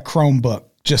would buy a Chromebook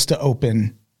just to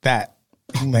open that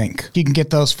link. You can get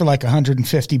those for like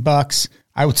 $150.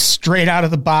 I would straight out of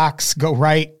the box, go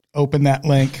right, open that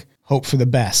link, hope for the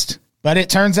best. But it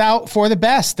turns out for the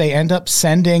best. They end up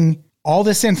sending all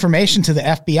this information to the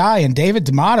FBI, and David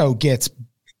D'Amato gets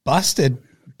busted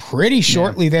pretty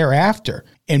shortly thereafter.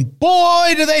 And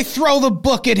boy, do they throw the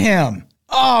book at him.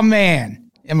 Oh,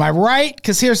 man. Am I right?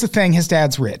 Because here's the thing. His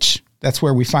dad's rich. That's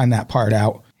where we find that part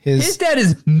out. His dad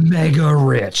is mega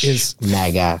rich. Is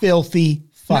mega filthy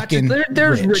fucking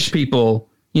there's rich people.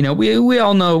 You know, we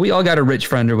all know, we all got a rich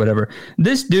friend or whatever.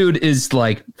 This dude is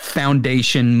like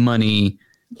foundation money,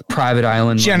 private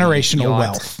island generational money,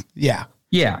 wealth. Yeah.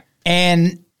 Yeah.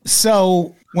 And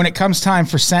so when it comes time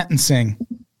for sentencing,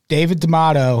 David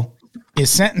D'Amato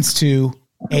is sentenced to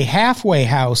a halfway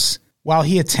house while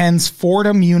he attends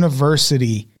Fordham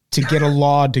University to get a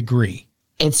law degree.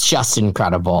 It's just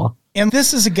incredible. And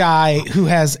this is a guy who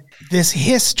has this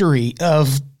history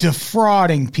of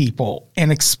defrauding people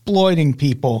and exploiting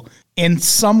people. And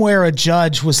somewhere a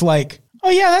judge was like, oh,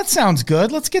 yeah, that sounds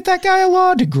good. Let's get that guy a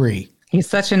law degree. He's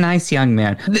such a nice young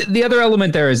man. The other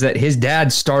element there is that his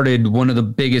dad started one of the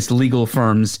biggest legal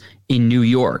firms in New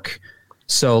York.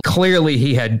 So clearly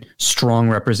he had strong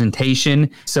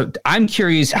representation. So I'm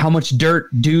curious how much dirt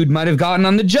dude might have gotten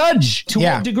on the judge. To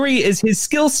what degree is his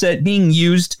skill set being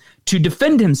used to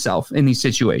defend himself in these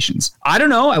situations? I don't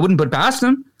know. I wouldn't put past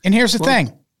him. And here's the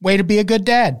thing. Way to be a good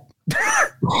dad.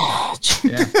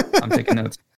 Yeah, I'm taking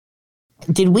notes.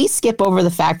 Did we skip over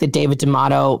the fact that David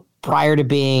D'Amato, prior to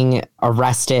being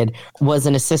arrested, was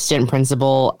an assistant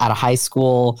principal at a high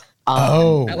school?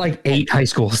 At like 8 high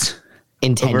schools.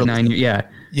 In 10 over 9 years. Yeah.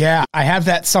 Yeah, I have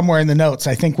that somewhere in the notes.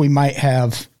 I think we might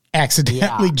have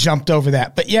accidentally jumped over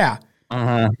that. But yeah,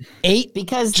 8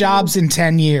 jobs in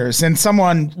 10 years. And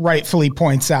someone rightfully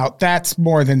points out that's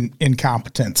more than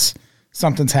incompetence.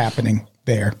 Something's happening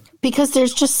there. Because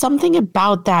there's just something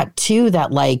about that, too,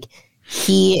 that like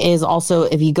he is also,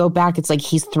 if you go back, it's like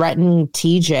he's threatening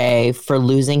TJ for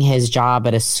losing his job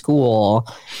at a school.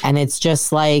 And it's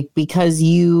just like, because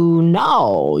you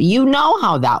know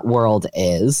how that world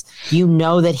is. You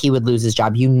know that he would lose his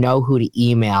job. You know who to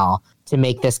email to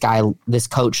make this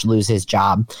coach lose his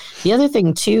job. The other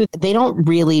thing, too, they don't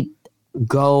really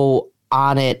go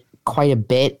on it quite a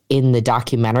bit in the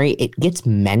documentary. It gets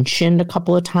mentioned a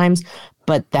couple of times,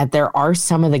 but that there are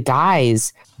some of the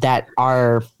guys that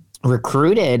are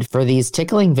recruited for these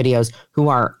tickling videos who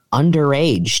are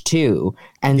underage too.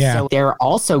 And so they're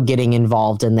also getting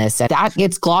involved in this. And that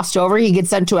gets glossed over. He gets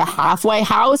sent to a halfway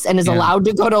house and is allowed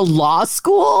to go to law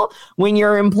school when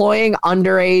you're employing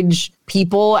underage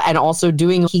people and also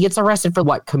he gets arrested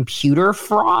for computer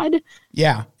fraud?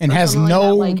 Yeah. And has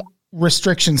no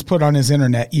restrictions put on his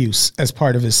internet use as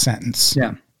part of his sentence.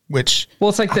 Yeah. Which, well,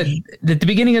 it's like at the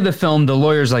beginning of the film, the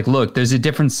lawyer's like, look, there's a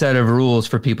different set of rules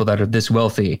for people that are this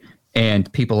wealthy and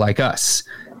people like us.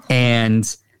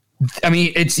 And I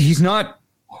mean, he's not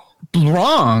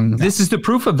wrong. No. This is the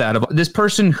proof of that. Of this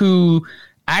person who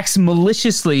acts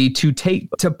maliciously to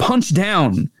punch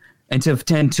down and to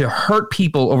tend to hurt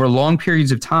people over long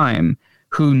periods of time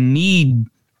who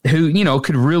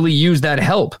could really use that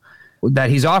help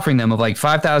that he's offering them of like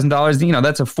 $5,000,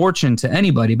 that's a fortune to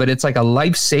anybody, but it's like a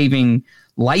life-saving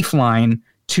lifeline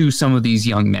to some of these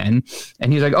young men.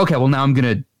 And he's like, okay, well now I'm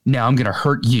going to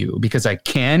hurt you because I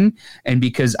can. And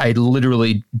because I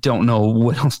literally don't know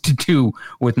what else to do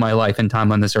with my life and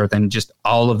time on this earth and just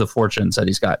all of the fortunes that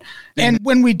he's got. And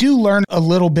when we do learn a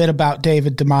little bit about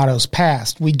David D'Amato's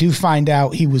past, we do find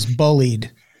out he was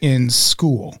bullied in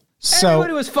school. So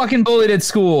everybody was fucking bullied at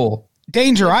school.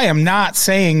 Danger, I am not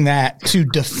saying that to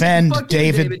defend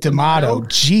David D'Amato.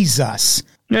 Jesus.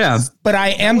 Yeah. But I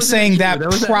am saying that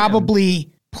probably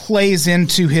plays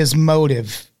into his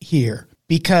motive here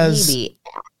because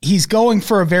he's going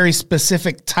for a very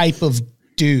specific type of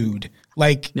dude.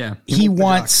 Like he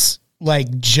wants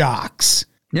like jocks.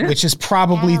 which is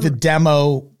probably the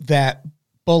demo that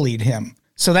bullied him.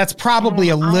 So that's probably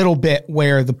a little bit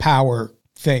where the power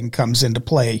thing comes into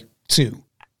play too.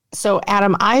 So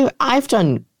Adam, I've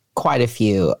done quite a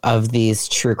few of these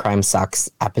True Crime Sucks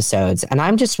episodes, and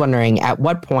I'm just wondering, at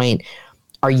what point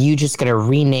are you just going to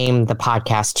rename the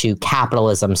podcast to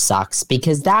Capitalism Sucks?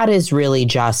 Because that is really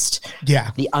just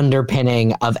the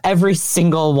underpinning of every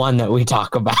single one that we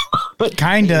talk about.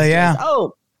 Kinda, yeah.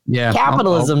 Yeah,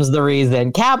 capitalism's the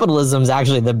reason. Capitalism's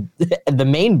actually the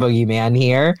main boogeyman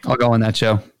here. I'll go on that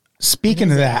show.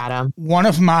 Speaking of that, Adam, one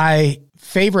of my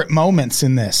favorite moments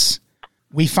in this,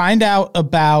 we find out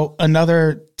about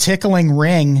another tickling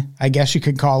ring, I guess you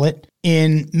could call it,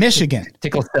 in Michigan.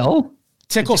 Tickle cell?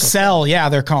 Tickle cell, yeah,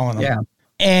 they're calling them. Yeah.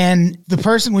 And the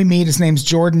person we meet, his name's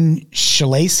Jordan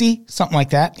Shalacy, something like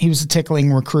that. He was a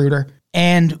tickling recruiter.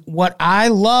 And what I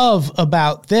love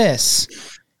about this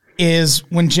is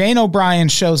when Jane O'Brien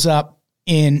shows up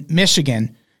in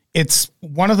Michigan, it's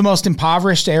one of the most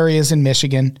impoverished areas in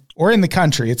Michigan, or in the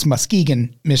country. It's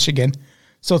Muskegon, Michigan.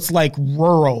 So it's like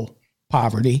rural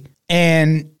poverty.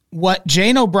 And what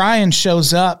Jane O'Brien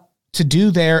shows up to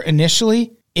do there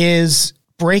initially is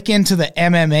break into the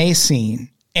MMA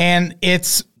scene. And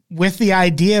it's with the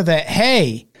idea that,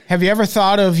 hey, have you ever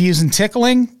thought of using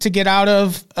tickling to get out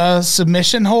of a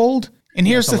submission hold? And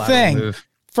here's the thing.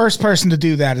 First person to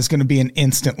do that is going to be an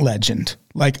instant legend.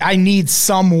 Like, I need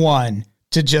someone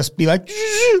to just be like,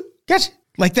 gotcha.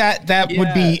 Like that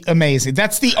would be amazing.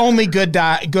 That's the only good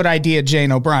idea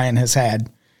Jane O'Brien has had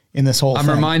in this whole thing.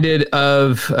 I'm reminded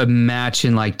of a match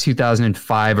in like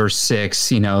 2005 or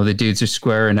 6. You know, the dudes are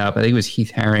squaring up. I think it was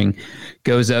Heath Herring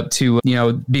goes up to,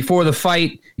 before the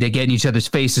fight, they get in each other's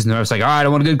faces and they're just like, all right, I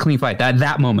want a good clean fight.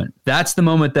 That moment. That's the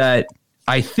moment that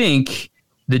I think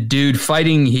the dude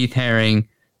fighting Heath Herring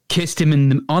kissed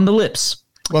him on the lips.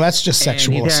 Well, that's just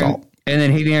sexual assault. And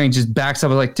then Heath Herring just backs up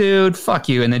and like, dude, fuck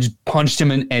you. And then just punched him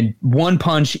and one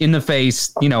punch in the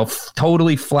face,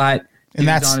 totally flat. And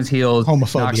that's on his heels,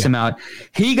 homophobia. Knocks him out.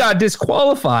 He got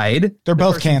disqualified. They're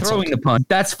both canceled. Throwing the punch.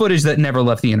 That's footage that never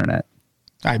left the internet.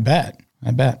 I bet.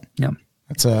 Yeah.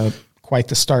 That's quite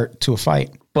the start to a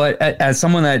fight. But as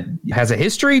someone that has a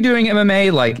history doing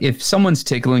MMA, like if someone's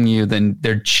tickling you, then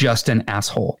they're just an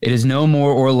asshole. It is no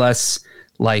more or less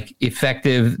like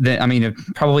effective than,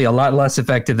 probably a lot less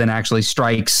effective than actually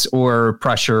strikes or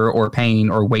pressure or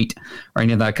pain or weight or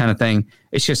any of that kind of thing.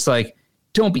 It's just like,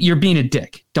 you're being a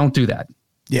dick. Don't do that.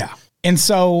 Yeah. And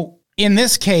so in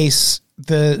this case,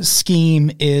 the scheme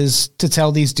is to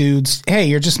tell these dudes, hey,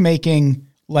 you're just making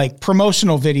like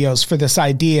promotional videos for this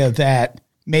idea that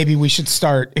maybe we should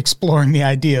start exploring the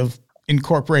idea of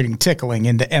incorporating tickling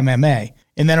into MMA.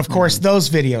 And then, of course, those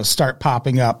videos start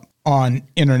popping up on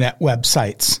internet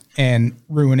websites and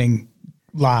ruining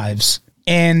lives.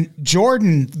 And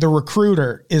Jordan, the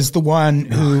recruiter, is the one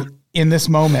who, in this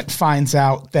moment, finds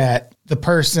out that the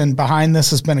person behind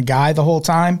this has been a guy the whole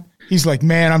time. He's like,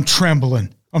 man, I'm trembling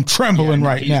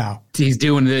right now. He's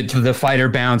doing the fighter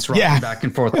bounce, rocking back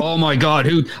and forth. Oh my God,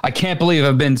 I can't believe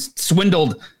I've been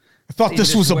swindled. I thought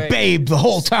this was a babe the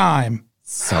whole time.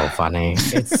 So funny.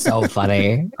 It's so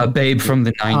funny. A babe from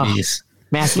the 90s.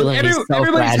 Masculinity is so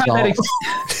fragile.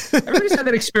 Everybody's had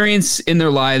that experience in their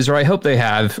lives, or I hope they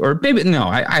have, or maybe, no,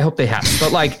 I hope they haven't.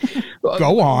 But like,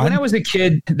 go on. When I was a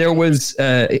kid, there was,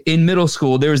 in middle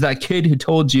school, there was that kid who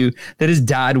told you that his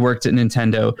dad worked at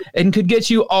Nintendo and could get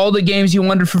you all the games you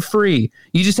wanted for free.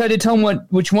 You just had to tell him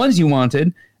which ones you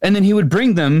wanted, and then he would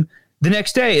bring them the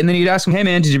next day. And then you'd ask him, hey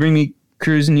man, did you bring me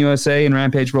Cruis'n USA and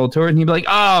Rampage World Tour? And he'd be like,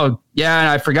 oh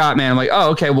yeah, I forgot, man. I'm like,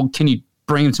 oh, okay, well, can you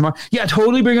bring him tomorrow? Yeah,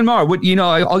 totally bring him tomorrow.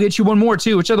 I'll get you one more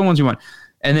too. Which other ones you want?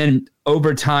 And then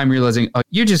over time realizing, oh,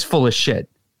 you're just full of shit.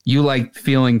 You like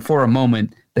feeling for a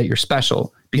moment that you're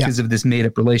special because of this made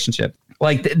up relationship.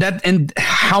 Like that. And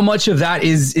how much of that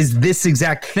is this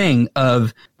exact thing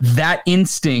of that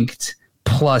instinct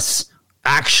plus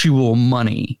actual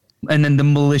money, and then the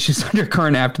malicious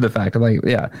undercurrent after the fact. Like,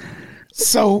 yeah.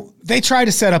 So they try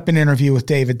to set up an interview with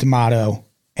David D'Amato,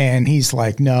 and he's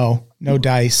like, no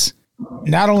dice.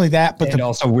 Not only that, but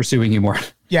also we're suing you more.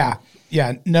 Yeah.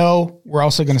 No, we're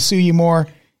also going to sue you more.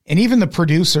 And even the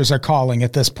producers are calling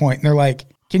at this point, and they're like,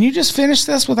 can you just finish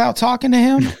this without talking to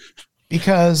him?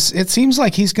 Because it seems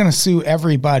like he's going to sue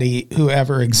everybody who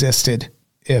ever existed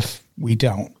if we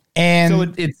don't. And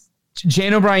so it's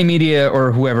Jane O'Brien Media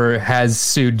or whoever has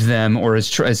sued them or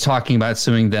is talking about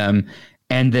suing them.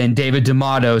 And then David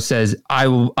D'Amato says,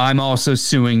 I'm also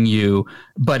suing you,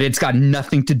 but it's got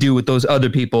nothing to do with those other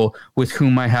people with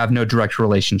whom I have no direct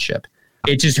relationship.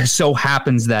 It just so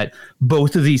happens that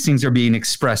both of these things are being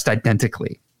expressed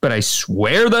identically. But I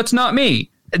swear that's not me.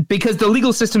 because the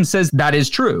legal system says that is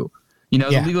true. You know,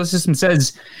 the legal system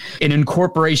says an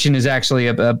incorporation is actually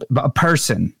a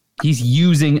person. He's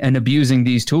using and abusing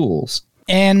these tools.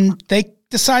 And they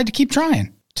decide to keep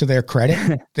trying. To their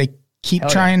credit, they keep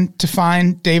trying to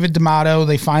find David D'Amato.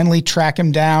 They finally track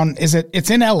him down. It's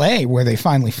in LA where they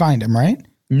finally find him, right?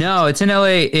 No, it's in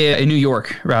LA, in New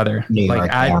York, rather. New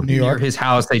York, New York. Near his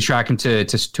house, they track him to a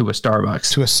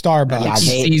Starbucks. To a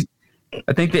Starbucks.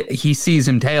 I think that he sees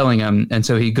him tailing him, and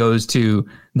so he goes to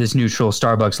this neutral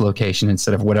Starbucks location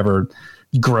instead of whatever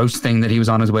gross thing that he was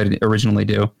on his way to originally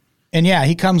do. And yeah,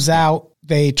 he comes out.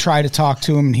 They try to talk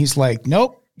to him, and he's like,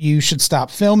 nope, you should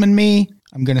stop filming me.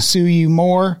 I'm going to sue you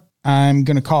more. I'm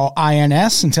going to call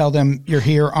INS and tell them you're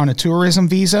here on a tourism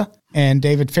visa. And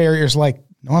David Farrier's like,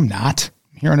 no, I'm not.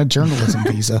 I'm here on a journalism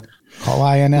visa. Call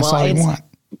INS all you want.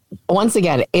 Once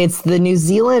again, it's the New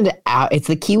Zealand, it's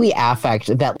the Kiwi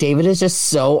affect that David is just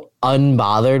so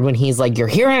unbothered when he's like, you're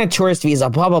here on a tourist visa,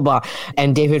 blah, blah, blah.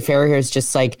 And David Farrier is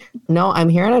just like, no, I'm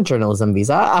here on a journalism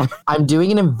visa. I'm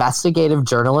doing an investigative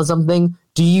journalism thing.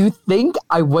 Do you think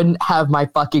I wouldn't have my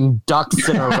fucking ducks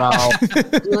in a row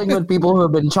dealing with people who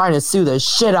have been trying to sue the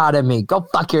shit out of me? Go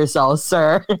fuck yourself,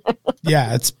 sir.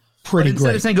 Yeah, it's pretty great.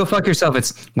 Instead of saying go fuck yourself,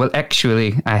 it's, well,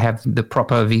 actually, I have the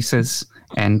proper visas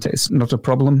and it's not a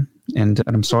problem. And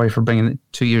I'm sorry for bringing it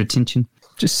to your attention.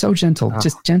 Just so gentle.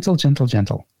 Just gentle.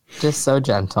 Just so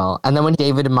gentle. And then when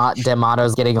David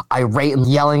D'Amato's getting irate and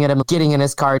yelling at him, getting in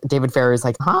his car, David Farrier's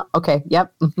like, huh? Okay.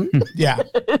 Yep. Mm-hmm. Yeah.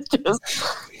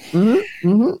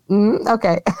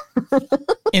 Okay.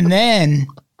 And then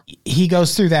he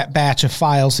goes through that batch of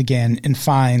files again and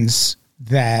finds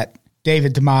that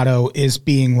David D'Amato is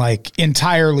being like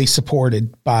entirely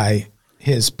supported by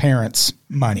his parents'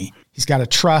 money. He's got a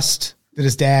trust that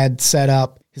his dad set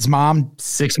up. His mom,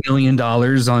 $6 million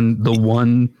on the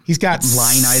one he's got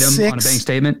line item on a bank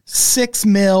statement. $6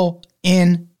 million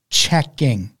in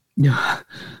checking.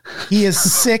 He is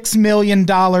 $6 million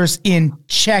in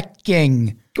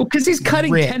checking. Well, because he's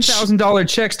cutting $10,000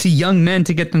 checks to young men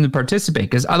to get them to participate.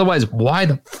 Because otherwise, why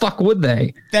the fuck would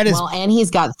they? That is and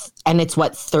he's got, and it's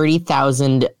what,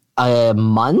 $30,000 a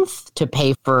month to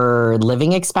pay for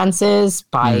living expenses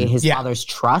by his father's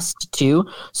trust too.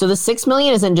 So the $6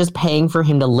 million isn't just paying for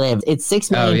him to live; it's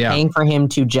 $6 million paying for him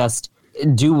to just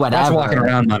do whatever. That's walking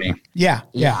around money. Yeah.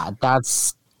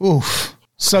 That's oof.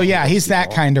 So yeah, he's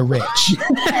that kind of rich.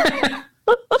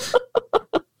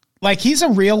 Like he's a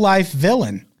real life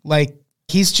villain. Like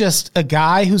he's just a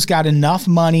guy who's got enough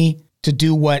money to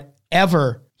do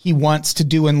whatever he wants to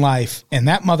do in life. And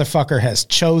that motherfucker has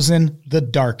chosen the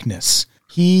darkness.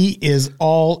 He is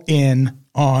all in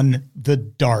on the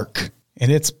dark.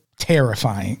 And it's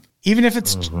terrifying. Even if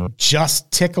it's just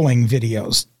tickling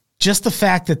videos. Just the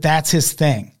fact that that's his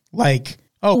thing. Like,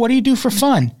 oh, what do you do for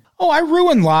fun? Oh, I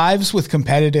ruin lives with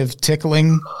competitive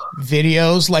tickling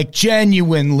videos. Like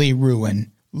genuinely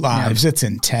ruin lives. It's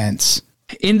intense.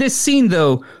 In this scene,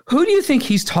 though, who do you think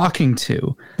he's talking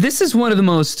to? This is one of the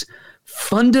most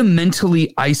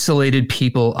fundamentally isolated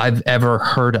people I've ever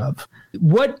heard of.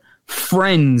 What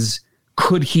friends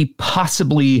could he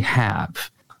possibly have?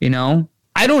 You know,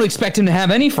 I don't expect him to have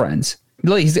any friends.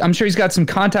 I'm sure he's got some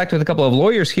contact with a couple of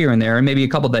lawyers here and there, and maybe a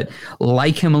couple that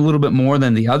like him a little bit more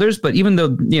than the others. But even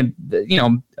though, you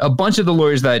know, a bunch of the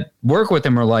lawyers that work with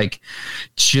him are like,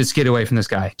 just get away from this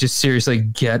guy. Just seriously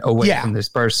get away from this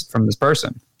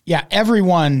person. Yeah.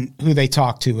 Everyone who they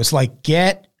talk to is like,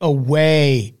 get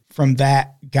away from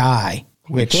that guy.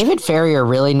 Which David Farrier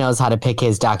really knows how to pick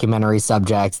his documentary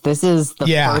subjects. This is the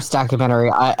first documentary.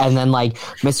 And then like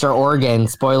Mr. Organ,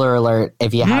 spoiler alert,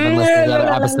 if you haven't listened to the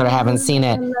other episode or haven't seen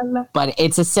it, but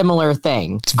it's a similar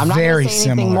thing. I'm not going to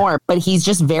say anything more, but he's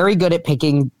just very good at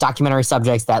picking documentary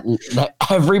subjects that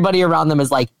everybody around them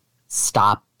is like,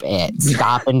 stop it.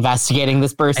 Stop investigating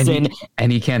this person.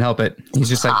 And he can't help it. He's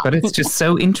just like, but it's just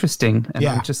so interesting. And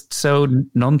I'm just so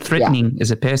non-threatening as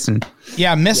a person.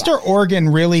 Yeah, Mr. Organ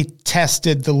really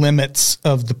tested the limits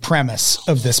of the premise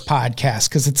of this podcast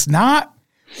because it's not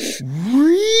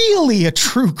really a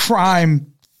true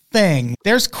crime thing.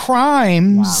 There's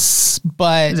crimes,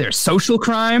 but... Is there social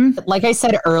crime? Like I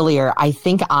said earlier, I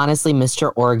think honestly,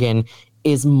 Mr. Organ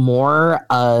is more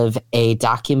of a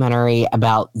documentary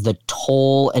about the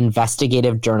toll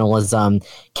investigative journalism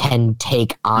can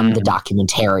take on the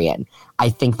documentarian. I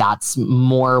think that's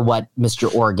more what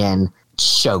Mr. Organ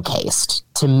showcased,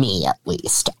 to me at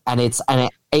least. And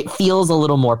it feels a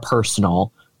little more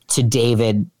personal to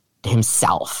David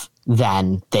himself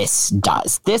than this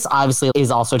does. This obviously is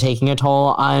also taking a toll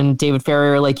on David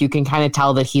Farrier. Like, you can kind of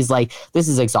tell that he's like, this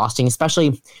is exhausting,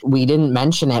 especially, we didn't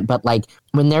mention it, but like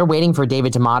when they're waiting for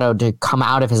David D'Amato to come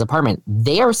out of his apartment,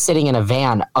 they are sitting in a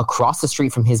van across the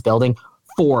street from his building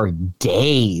for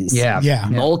days. Yeah.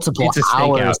 Multiple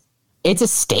hours. It's a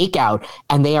stakeout,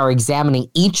 and they are examining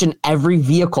each and every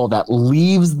vehicle that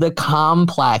leaves the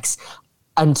complex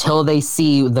until they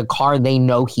see the car they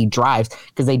know he drives,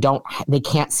 because they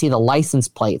can't see the license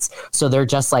plates. So they're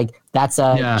just like, that's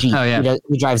a Jeep.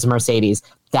 He drives a Mercedes.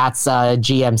 That's a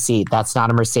GMC. That's not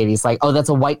a Mercedes. Like, oh, that's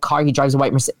a white car. He drives a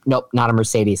white Mercedes. Nope, not a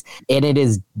Mercedes. And it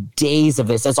is days of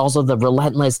this. It's also the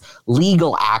relentless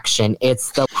legal action.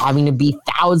 It's the having to be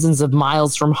thousands of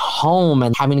miles from home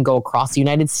and having to go across the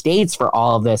United States for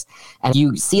all of this. And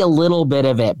you see a little bit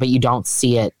of it, but you don't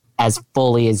see it as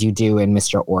fully as you do in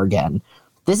Mr. Organ.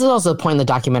 This is also the point in the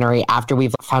documentary, after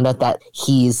we've found out that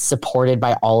he's supported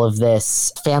by all of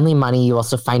this family money. You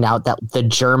also find out that the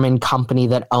German company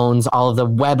that owns all of the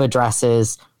web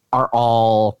addresses are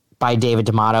all by David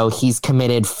D'Amato. He's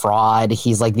committed fraud.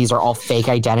 He's like, these are all fake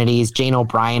identities. Jane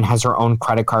O'Brien has her own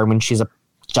credit card when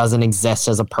doesn't exist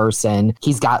as a person.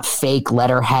 He's got fake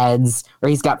letterheads, or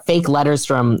he's got fake letters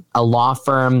from a law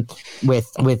firm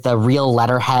with a real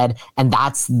letterhead, and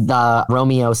that's the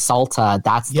Romeo Salta.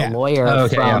 That's the lawyer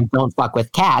from Don't Fuck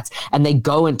with Cats. And they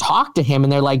go and talk to him,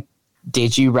 and they're like,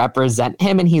 did you represent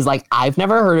him? And he's like, I've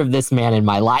never heard of this man in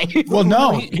my life. Well,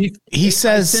 no, he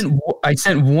says, I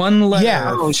sent one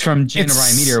letter from Jane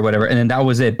O'Brien Media or whatever, and then that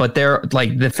was it. But they're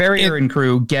like, the Farrier and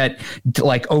crew get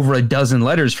like over a dozen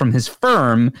letters from his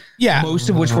firm, most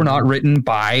of which were not written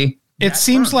by. It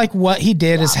seems like what he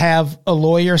did is have a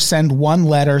lawyer send one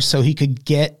letter so he could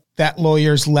get that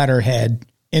lawyer's letterhead,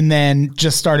 and then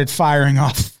just started firing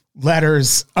off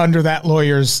letters under that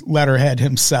lawyer's letterhead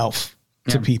himself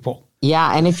to people.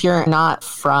 Yeah, and if you're not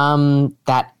from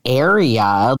that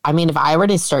area, I mean, if I were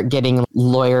to start getting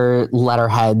lawyer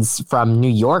letterheads from New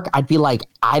York, I'd be like,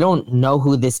 I don't know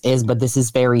who this is, but this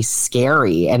is very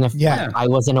scary. And if I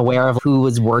wasn't aware of who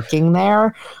was working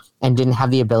there and didn't have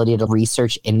the ability to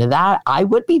research into that, I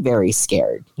would be very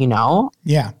scared, you know?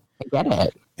 Yeah. I get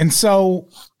it. And so,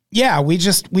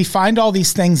 we find all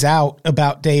these things out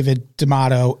about David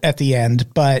D'Amato at the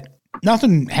end, but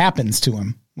nothing happens to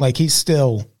him. Like, he's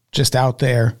still just out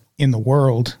there in the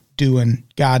world doing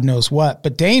God knows what.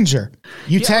 But Danger,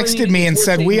 you texted me and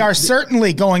said, we are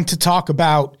certainly going to talk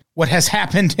about what has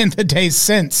happened in the days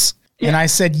since. Yeah. And I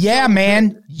said, yeah,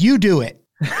 man, you do it.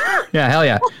 Yeah, hell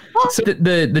yeah. So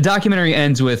the documentary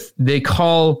ends with, they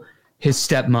call his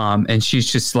stepmom, and she's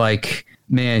just like,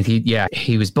 man,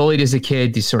 he was bullied as a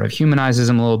kid. He sort of humanizes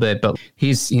him a little bit, but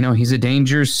he's a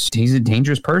dangerous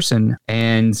person.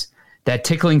 And that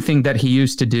tickling thing that he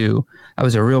used to do, that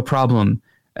was a real problem.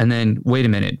 And then, wait a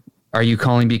minute, are you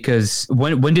calling because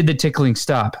when did the tickling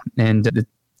stop? And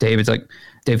David's like,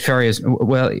 Dave Farrier is,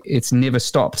 well, it's never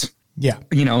stopped. Yeah.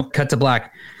 Cut to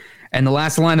black. And the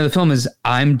last line of the film is,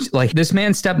 I'm like, this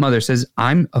man's stepmother says,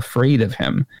 I'm afraid of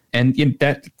him. And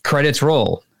that credits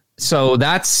roll. So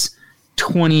that's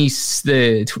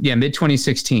mid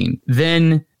 2016.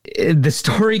 Then the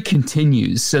story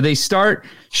continues. So they start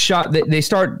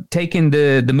taking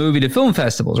the movie to film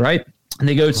festivals, right? And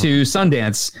they go to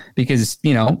Sundance because,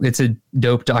 it's a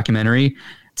dope documentary.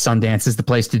 Sundance is the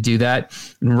place to do that.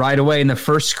 And right away in the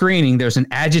first screening, there's an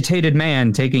agitated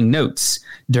man taking notes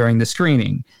during the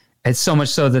screening. It's so much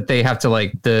so that they have to,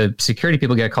 like, the security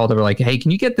people get called over, like, hey,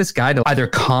 can you get this guy to either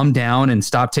calm down and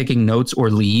stop taking notes or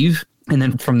leave? And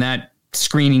then from that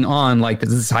screening on, like,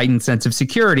 this heightened sense of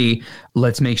security,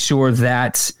 let's make sure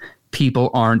that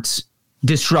people aren't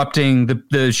disrupting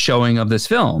the showing of this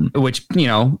film, which,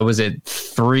 was it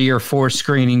 3 or 4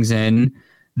 screenings in,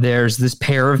 there's this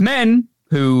pair of men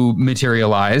who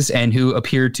materialize and who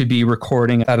appear to be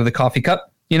recording out of the coffee cup.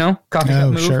 Coffee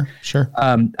cup move. Sure.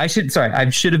 I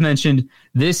should have mentioned,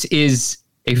 this is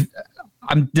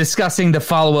I'm discussing the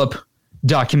follow-up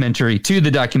documentary to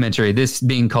the documentary, this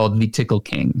being called The Tickled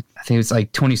King. I think it was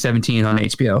like 2017 on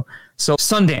HBO. So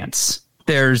Sundance,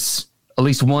 there's at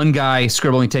least one guy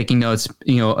scribbling, taking notes,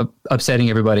 upsetting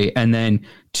everybody. And then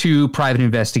 2 private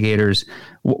investigators,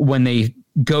 when they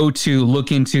go to look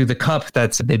into the cup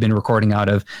they've been recording out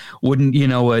of, wouldn't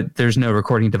there's no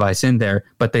recording device in there,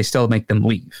 but they still make them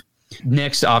leave.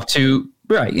 Next off to,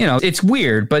 right, it's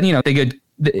weird, but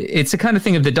it's the kind of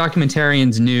thing of the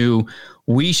documentarians knew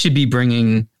we should be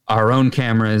bringing our own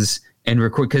cameras and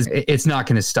record, because it's not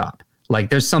going to stop. Like,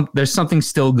 there's something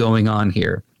still going on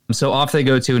here. So off they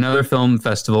go to another film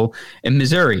festival in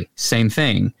Missouri. Same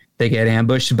thing. They get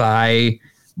ambushed by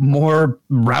more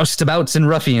roustabouts and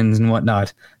ruffians and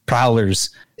whatnot, prowlers.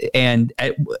 And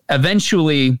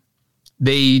eventually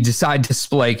they decide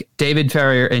to David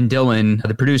Farrier and Dylan,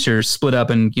 the producers, split up,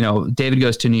 and David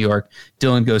goes to New York,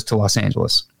 Dylan goes to Los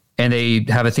Angeles, and they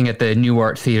have a thing at the New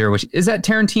Art Theater, which is that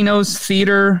Tarantino's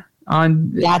theater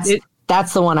on.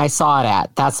 That's the one I saw it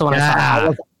at. That's the one I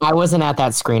saw. I wasn't at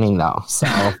that screening though. So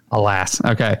alas.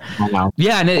 Okay. I know.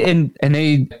 Yeah. And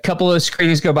a couple of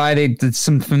screenings go by. They did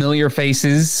some familiar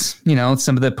faces,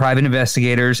 some of the private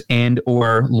investigators and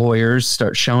or lawyers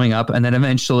start showing up. And then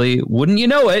eventually, wouldn't you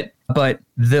know it, but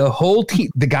the whole team,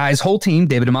 the guy's whole team,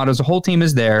 David D'Amato's whole team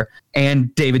is there.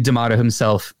 And David D'Amato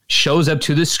himself shows up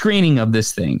to the screening of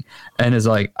this thing and is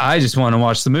like, I just want to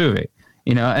watch the movie.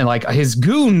 And like his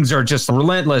goons are just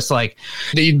relentless. Like,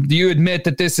 do you admit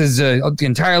that this is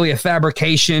entirely a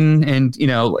fabrication? And,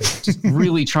 just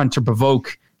really trying to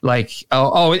provoke like,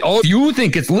 oh, you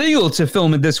think it's legal to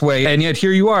film it this way. And yet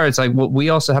here you are. It's like, well, we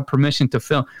also have permission to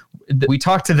film. We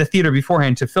talked to the theater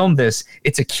beforehand to film this.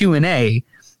 It's a Q&A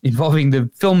involving the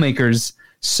filmmakers.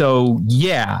 So,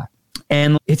 yeah.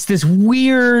 And it's this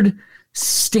weird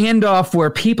standoff where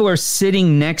people are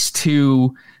sitting next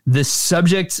to the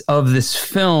subjects of this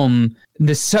film,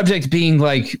 the subject being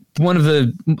like one of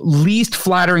the least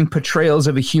flattering portrayals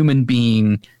of a human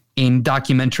being in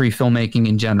documentary filmmaking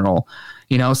in general.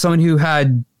 Someone who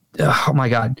had, oh my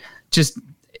God,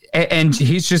 and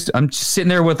I'm just sitting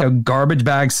there with a garbage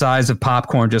bag size of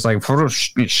popcorn, just like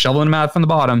shoveling them out from the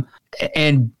bottom.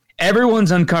 And everyone's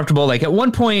uncomfortable. Like at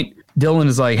one point, Dylan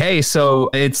is like, hey,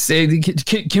 so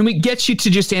can we get you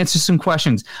to just answer some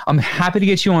questions? I'm happy to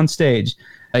get you on stage.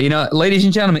 Ladies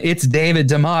and gentlemen, it's David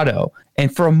D'Amato.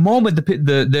 And for a moment,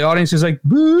 the audience is like,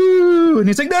 boo. And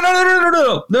he's like, no.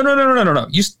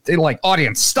 You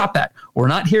audience, stop that. We're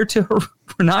not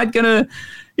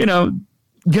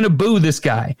gonna boo this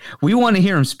guy. We want to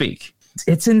hear him speak.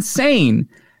 It's insane.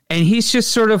 And he's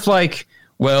just sort of like,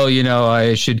 well,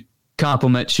 I should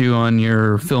compliment you on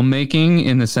your filmmaking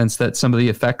in the sense that some of the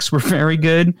effects were very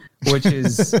good, which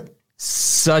is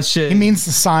such a... He means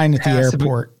the sign at the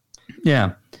airport.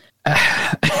 Yeah.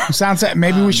 Sounds like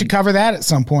maybe we should cover that at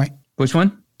some point. Which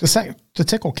one? The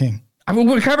Tickle King. I mean,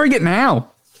 we're covering it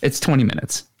now. It's 20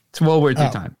 minutes. It's well worth your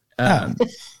time.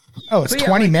 It's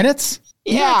 20 minutes?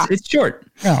 Yeah. It's short.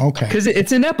 Oh, okay. Because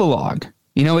it's an epilogue.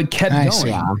 It kept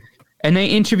going. Yeah. And they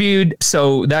interviewed,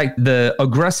 so that the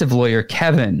aggressive lawyer,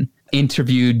 Kevin,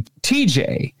 interviewed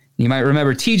TJ. You might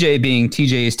remember TJ being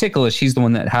TJ is Ticklish. He's the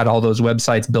one that had all those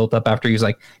websites built up after he was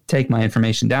like, take my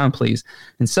information down, please.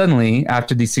 And suddenly,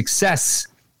 after the success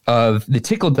of the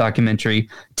Tickled documentary,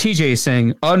 TJ is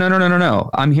saying, oh, no.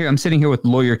 I'm sitting here with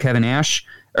lawyer Kevin Ash,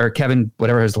 or Kevin,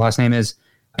 whatever his last name is.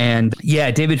 And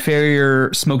yeah, David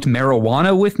Farrier smoked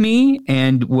marijuana with me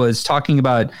and was talking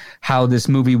about how this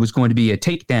movie was going to be a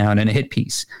takedown and a hit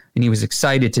piece. And he was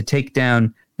excited to take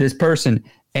down this person.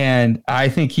 And I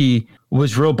think he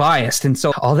was real biased. And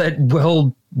so all that,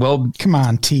 well, come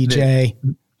on, TJ.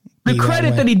 The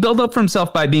credit that he built up for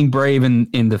himself by being brave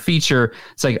in the feature,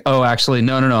 it's like, oh, actually,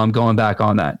 no, I'm going back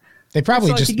on that. They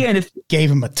probably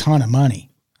gave him a ton of money.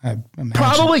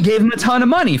 Probably gave him a ton of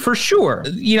money for sure.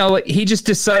 He just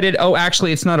decided, oh,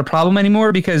 actually, it's not a problem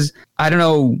anymore because I don't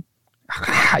know.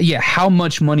 How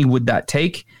much money would that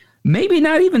take? Maybe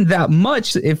not even that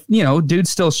much if, dude's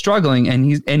still struggling.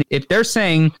 And if they're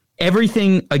saying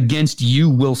everything against you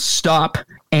will stop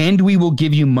and we will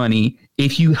give you money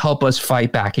if you help us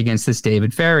fight back against this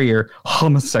David Farrier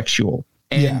homosexual.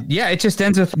 And it just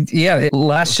ends with,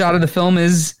 last shot of the film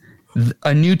is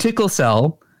a new tickle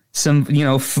cell, some,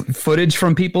 footage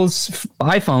from people's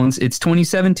iPhones. It's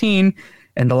 2017.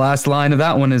 And the last line of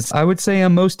that one is, I would say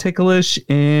I'm most ticklish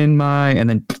in my, and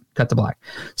then cut to black.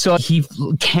 So he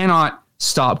cannot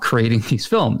stop creating these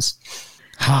films.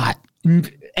 Hot.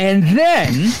 And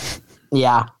then.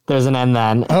 Yeah, there's an end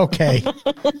then. Okay.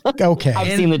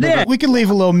 I've seen the difference. We can leave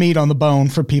a little meat on the bone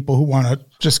for people who want to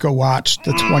just go watch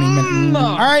the 20-minute.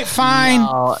 All right,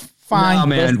 fine. Fine. No,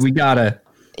 man, we gotta.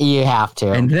 You have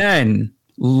to. And then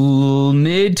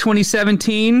mid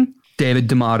 2017, David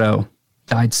D'Amato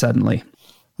died suddenly.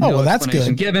 Oh, well, that's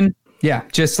good. Given. Yeah,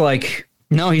 just like,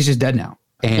 no, he's just dead now.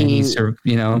 And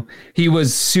he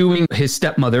was suing his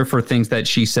stepmother for things that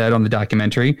she said on the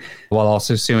documentary while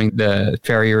also suing the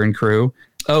Farrier and crew.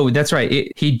 Oh, that's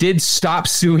right. He did stop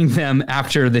suing them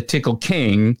after the Tickled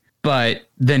King, but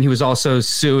then he was also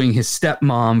suing his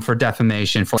stepmom for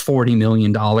defamation for $40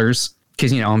 million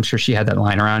because, I'm sure she had that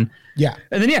lying around. Yeah.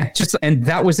 And then, and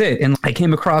that was it. And I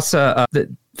came across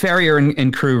the Farrier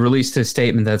and crew released a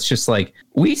statement that's just like,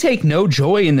 we take no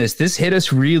joy in this. This hit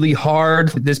us really hard.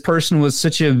 This person was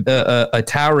such a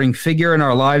towering figure in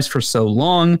our lives for so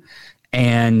long.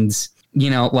 And, we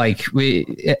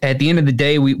at the end of the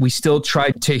day, we still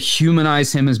try to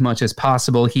humanize him as much as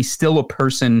possible. He's still a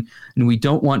person, and we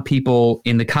don't want people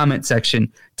in the comment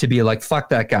section to be like, fuck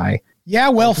that guy. Yeah,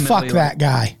 well, fuck that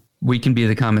guy. We can be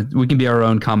we can be our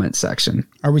own comment section.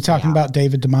 Are we talking about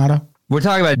David D'Amato? We're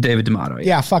talking about David D'Amato.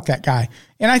 Yeah, fuck that guy.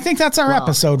 And I think that's our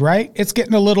episode, right? It's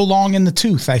getting a little long in the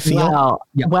tooth, I feel.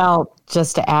 Well,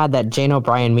 just to add that Jane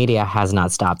O'Brien Media has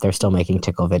not stopped. They're still making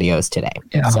Tickle videos today.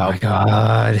 Yeah, so, oh my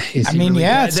God. It's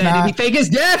not. Did he fake his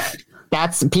death?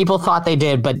 People thought they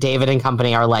did, but David and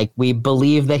company are like, we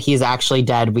believe that he's actually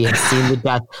dead. We have seen the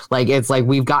death. Like, it's like,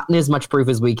 we've gotten as much proof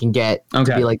as we can get to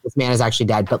be like, this man is actually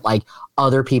dead. But like,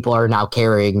 other people are now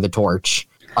carrying the torch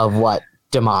of what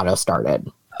D'Amato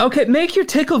started. Okay, make your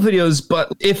Tickle videos,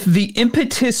 but if the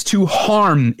impetus to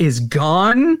harm is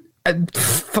gone,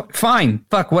 fine,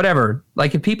 fuck, whatever.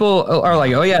 Like, if people are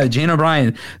like, oh yeah, Jane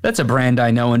O'Brien, that's a brand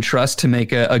I know and trust to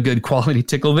make a good quality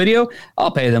Tickle video, I'll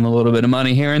pay them a little bit of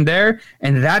money here and there.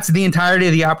 And that's the entirety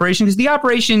of the operation, because the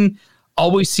operation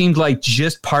always seemed like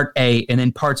just part A, and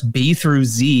then parts B through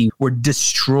Z were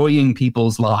destroying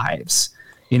people's lives.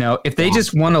 If they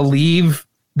just want to leave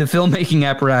the filmmaking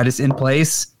apparatus in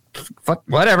place, fuck,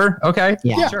 whatever. Okay.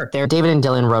 Yeah, sure. David and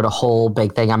Dylan wrote a whole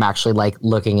big thing. I'm actually like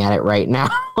looking at it right now.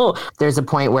 There's a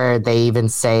point where they even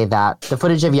say that the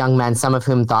footage of young men, some of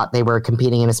whom thought they were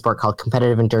competing in a sport called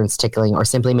competitive endurance tickling or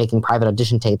simply making private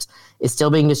audition tapes, is still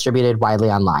being distributed widely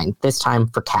online, this time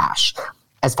for cash.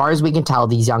 As far as we can tell,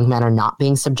 these young men are not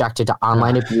being subjected to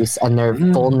online abuse, and their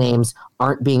full names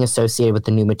aren't being associated with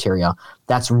the new material.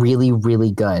 That's really,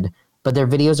 really good. But their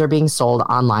videos are being sold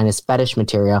online as fetish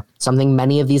material, something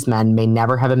many of these men may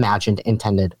never have imagined,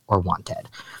 intended, or wanted.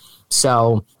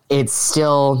 So it's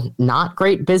still not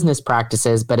great business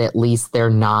practices, but at least they're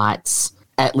not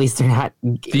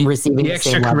receiving the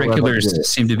same level of abuse. Extracurriculars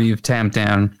seem to be tamped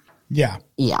down. Yeah.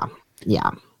 Yeah.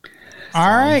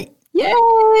 All right.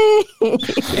 Yay!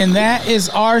 And that is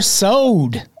our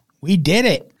sode. We did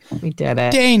it. We did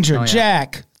it. Danger,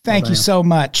 Jack. Thank you so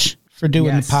much for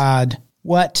doing the pod.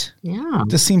 What? Yeah.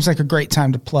 This seems like a great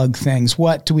time to plug things.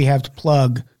 What do we have to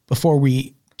plug before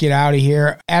we get out of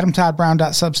here?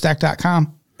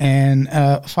 AdamToddBrown.substack.com, and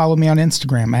follow me on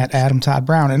Instagram at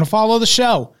AdamToddBrown, and follow the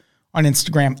show on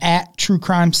Instagram at True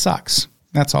Crime Sucks.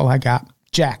 That's all I got.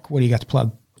 Jack, what do you got to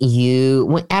plug?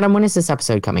 Adam, when is this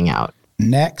episode coming out?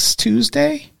 Next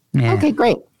Tuesday. Yeah. Okay,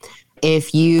 great.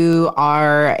 If you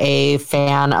are a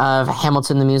fan of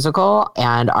Hamilton the Musical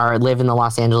and live in the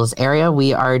Los Angeles area,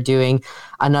 we are doing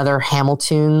another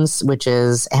Hamiltunes, which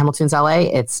is Hamiltunes LA.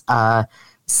 It's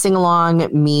sing-along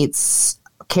meets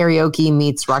karaoke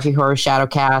meets Rocky Horror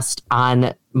Shadowcast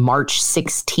on March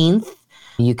 16th.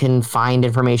 You can find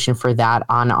information for that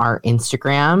on our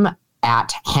Instagram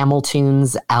at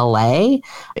Hamiltunes LA.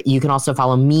 You can also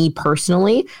follow me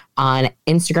personally on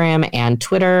Instagram and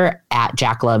Twitter at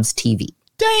Jack Loves TV.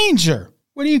 Danger.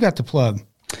 What do you got to plug?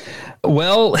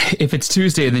 Well, if it's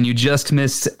Tuesday, then you just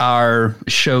missed our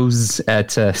shows at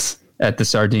the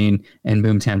Sardine and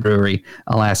Boomtown Brewery.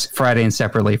 Alas, Friday and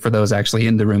separately for those actually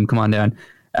in the room. Come on down.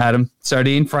 Adam,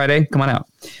 Sardine, Friday, come on out.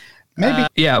 Maybe.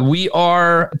 We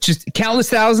are just Countless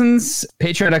Thousands,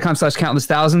 patreon.com/Countless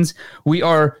Thousands. We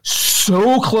are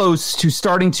so close to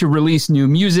starting to release new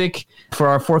music for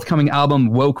our forthcoming album,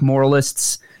 Woke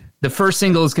Moralists. The first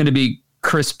single is going to be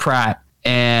Chris Pratt,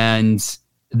 and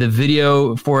the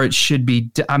video for it should be,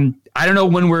 I don't know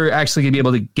when we're actually going to be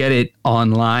able to get it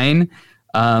online,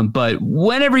 but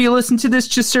whenever you listen to this,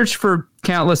 just search for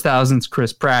Countless Thousands,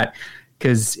 Chris Pratt,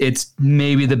 because it's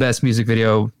maybe the best music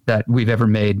video that we've ever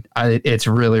made. It's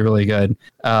really, really good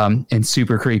and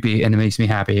super creepy, and it makes me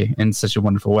happy in such a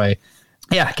wonderful way.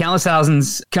 Yeah, Countless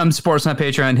Thousands. Come support us on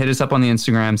Patreon. Hit us up on the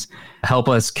Instagrams. Help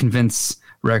us convince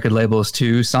record labels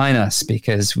to sign us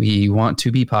because we want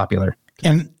to be popular.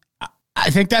 And I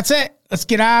think that's it. Let's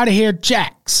get out of here.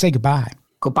 Jack, say goodbye.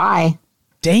 Goodbye.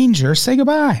 Danger, say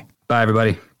goodbye. Bye,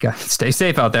 everybody. Stay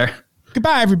safe out there.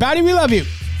 Goodbye, everybody. We love you.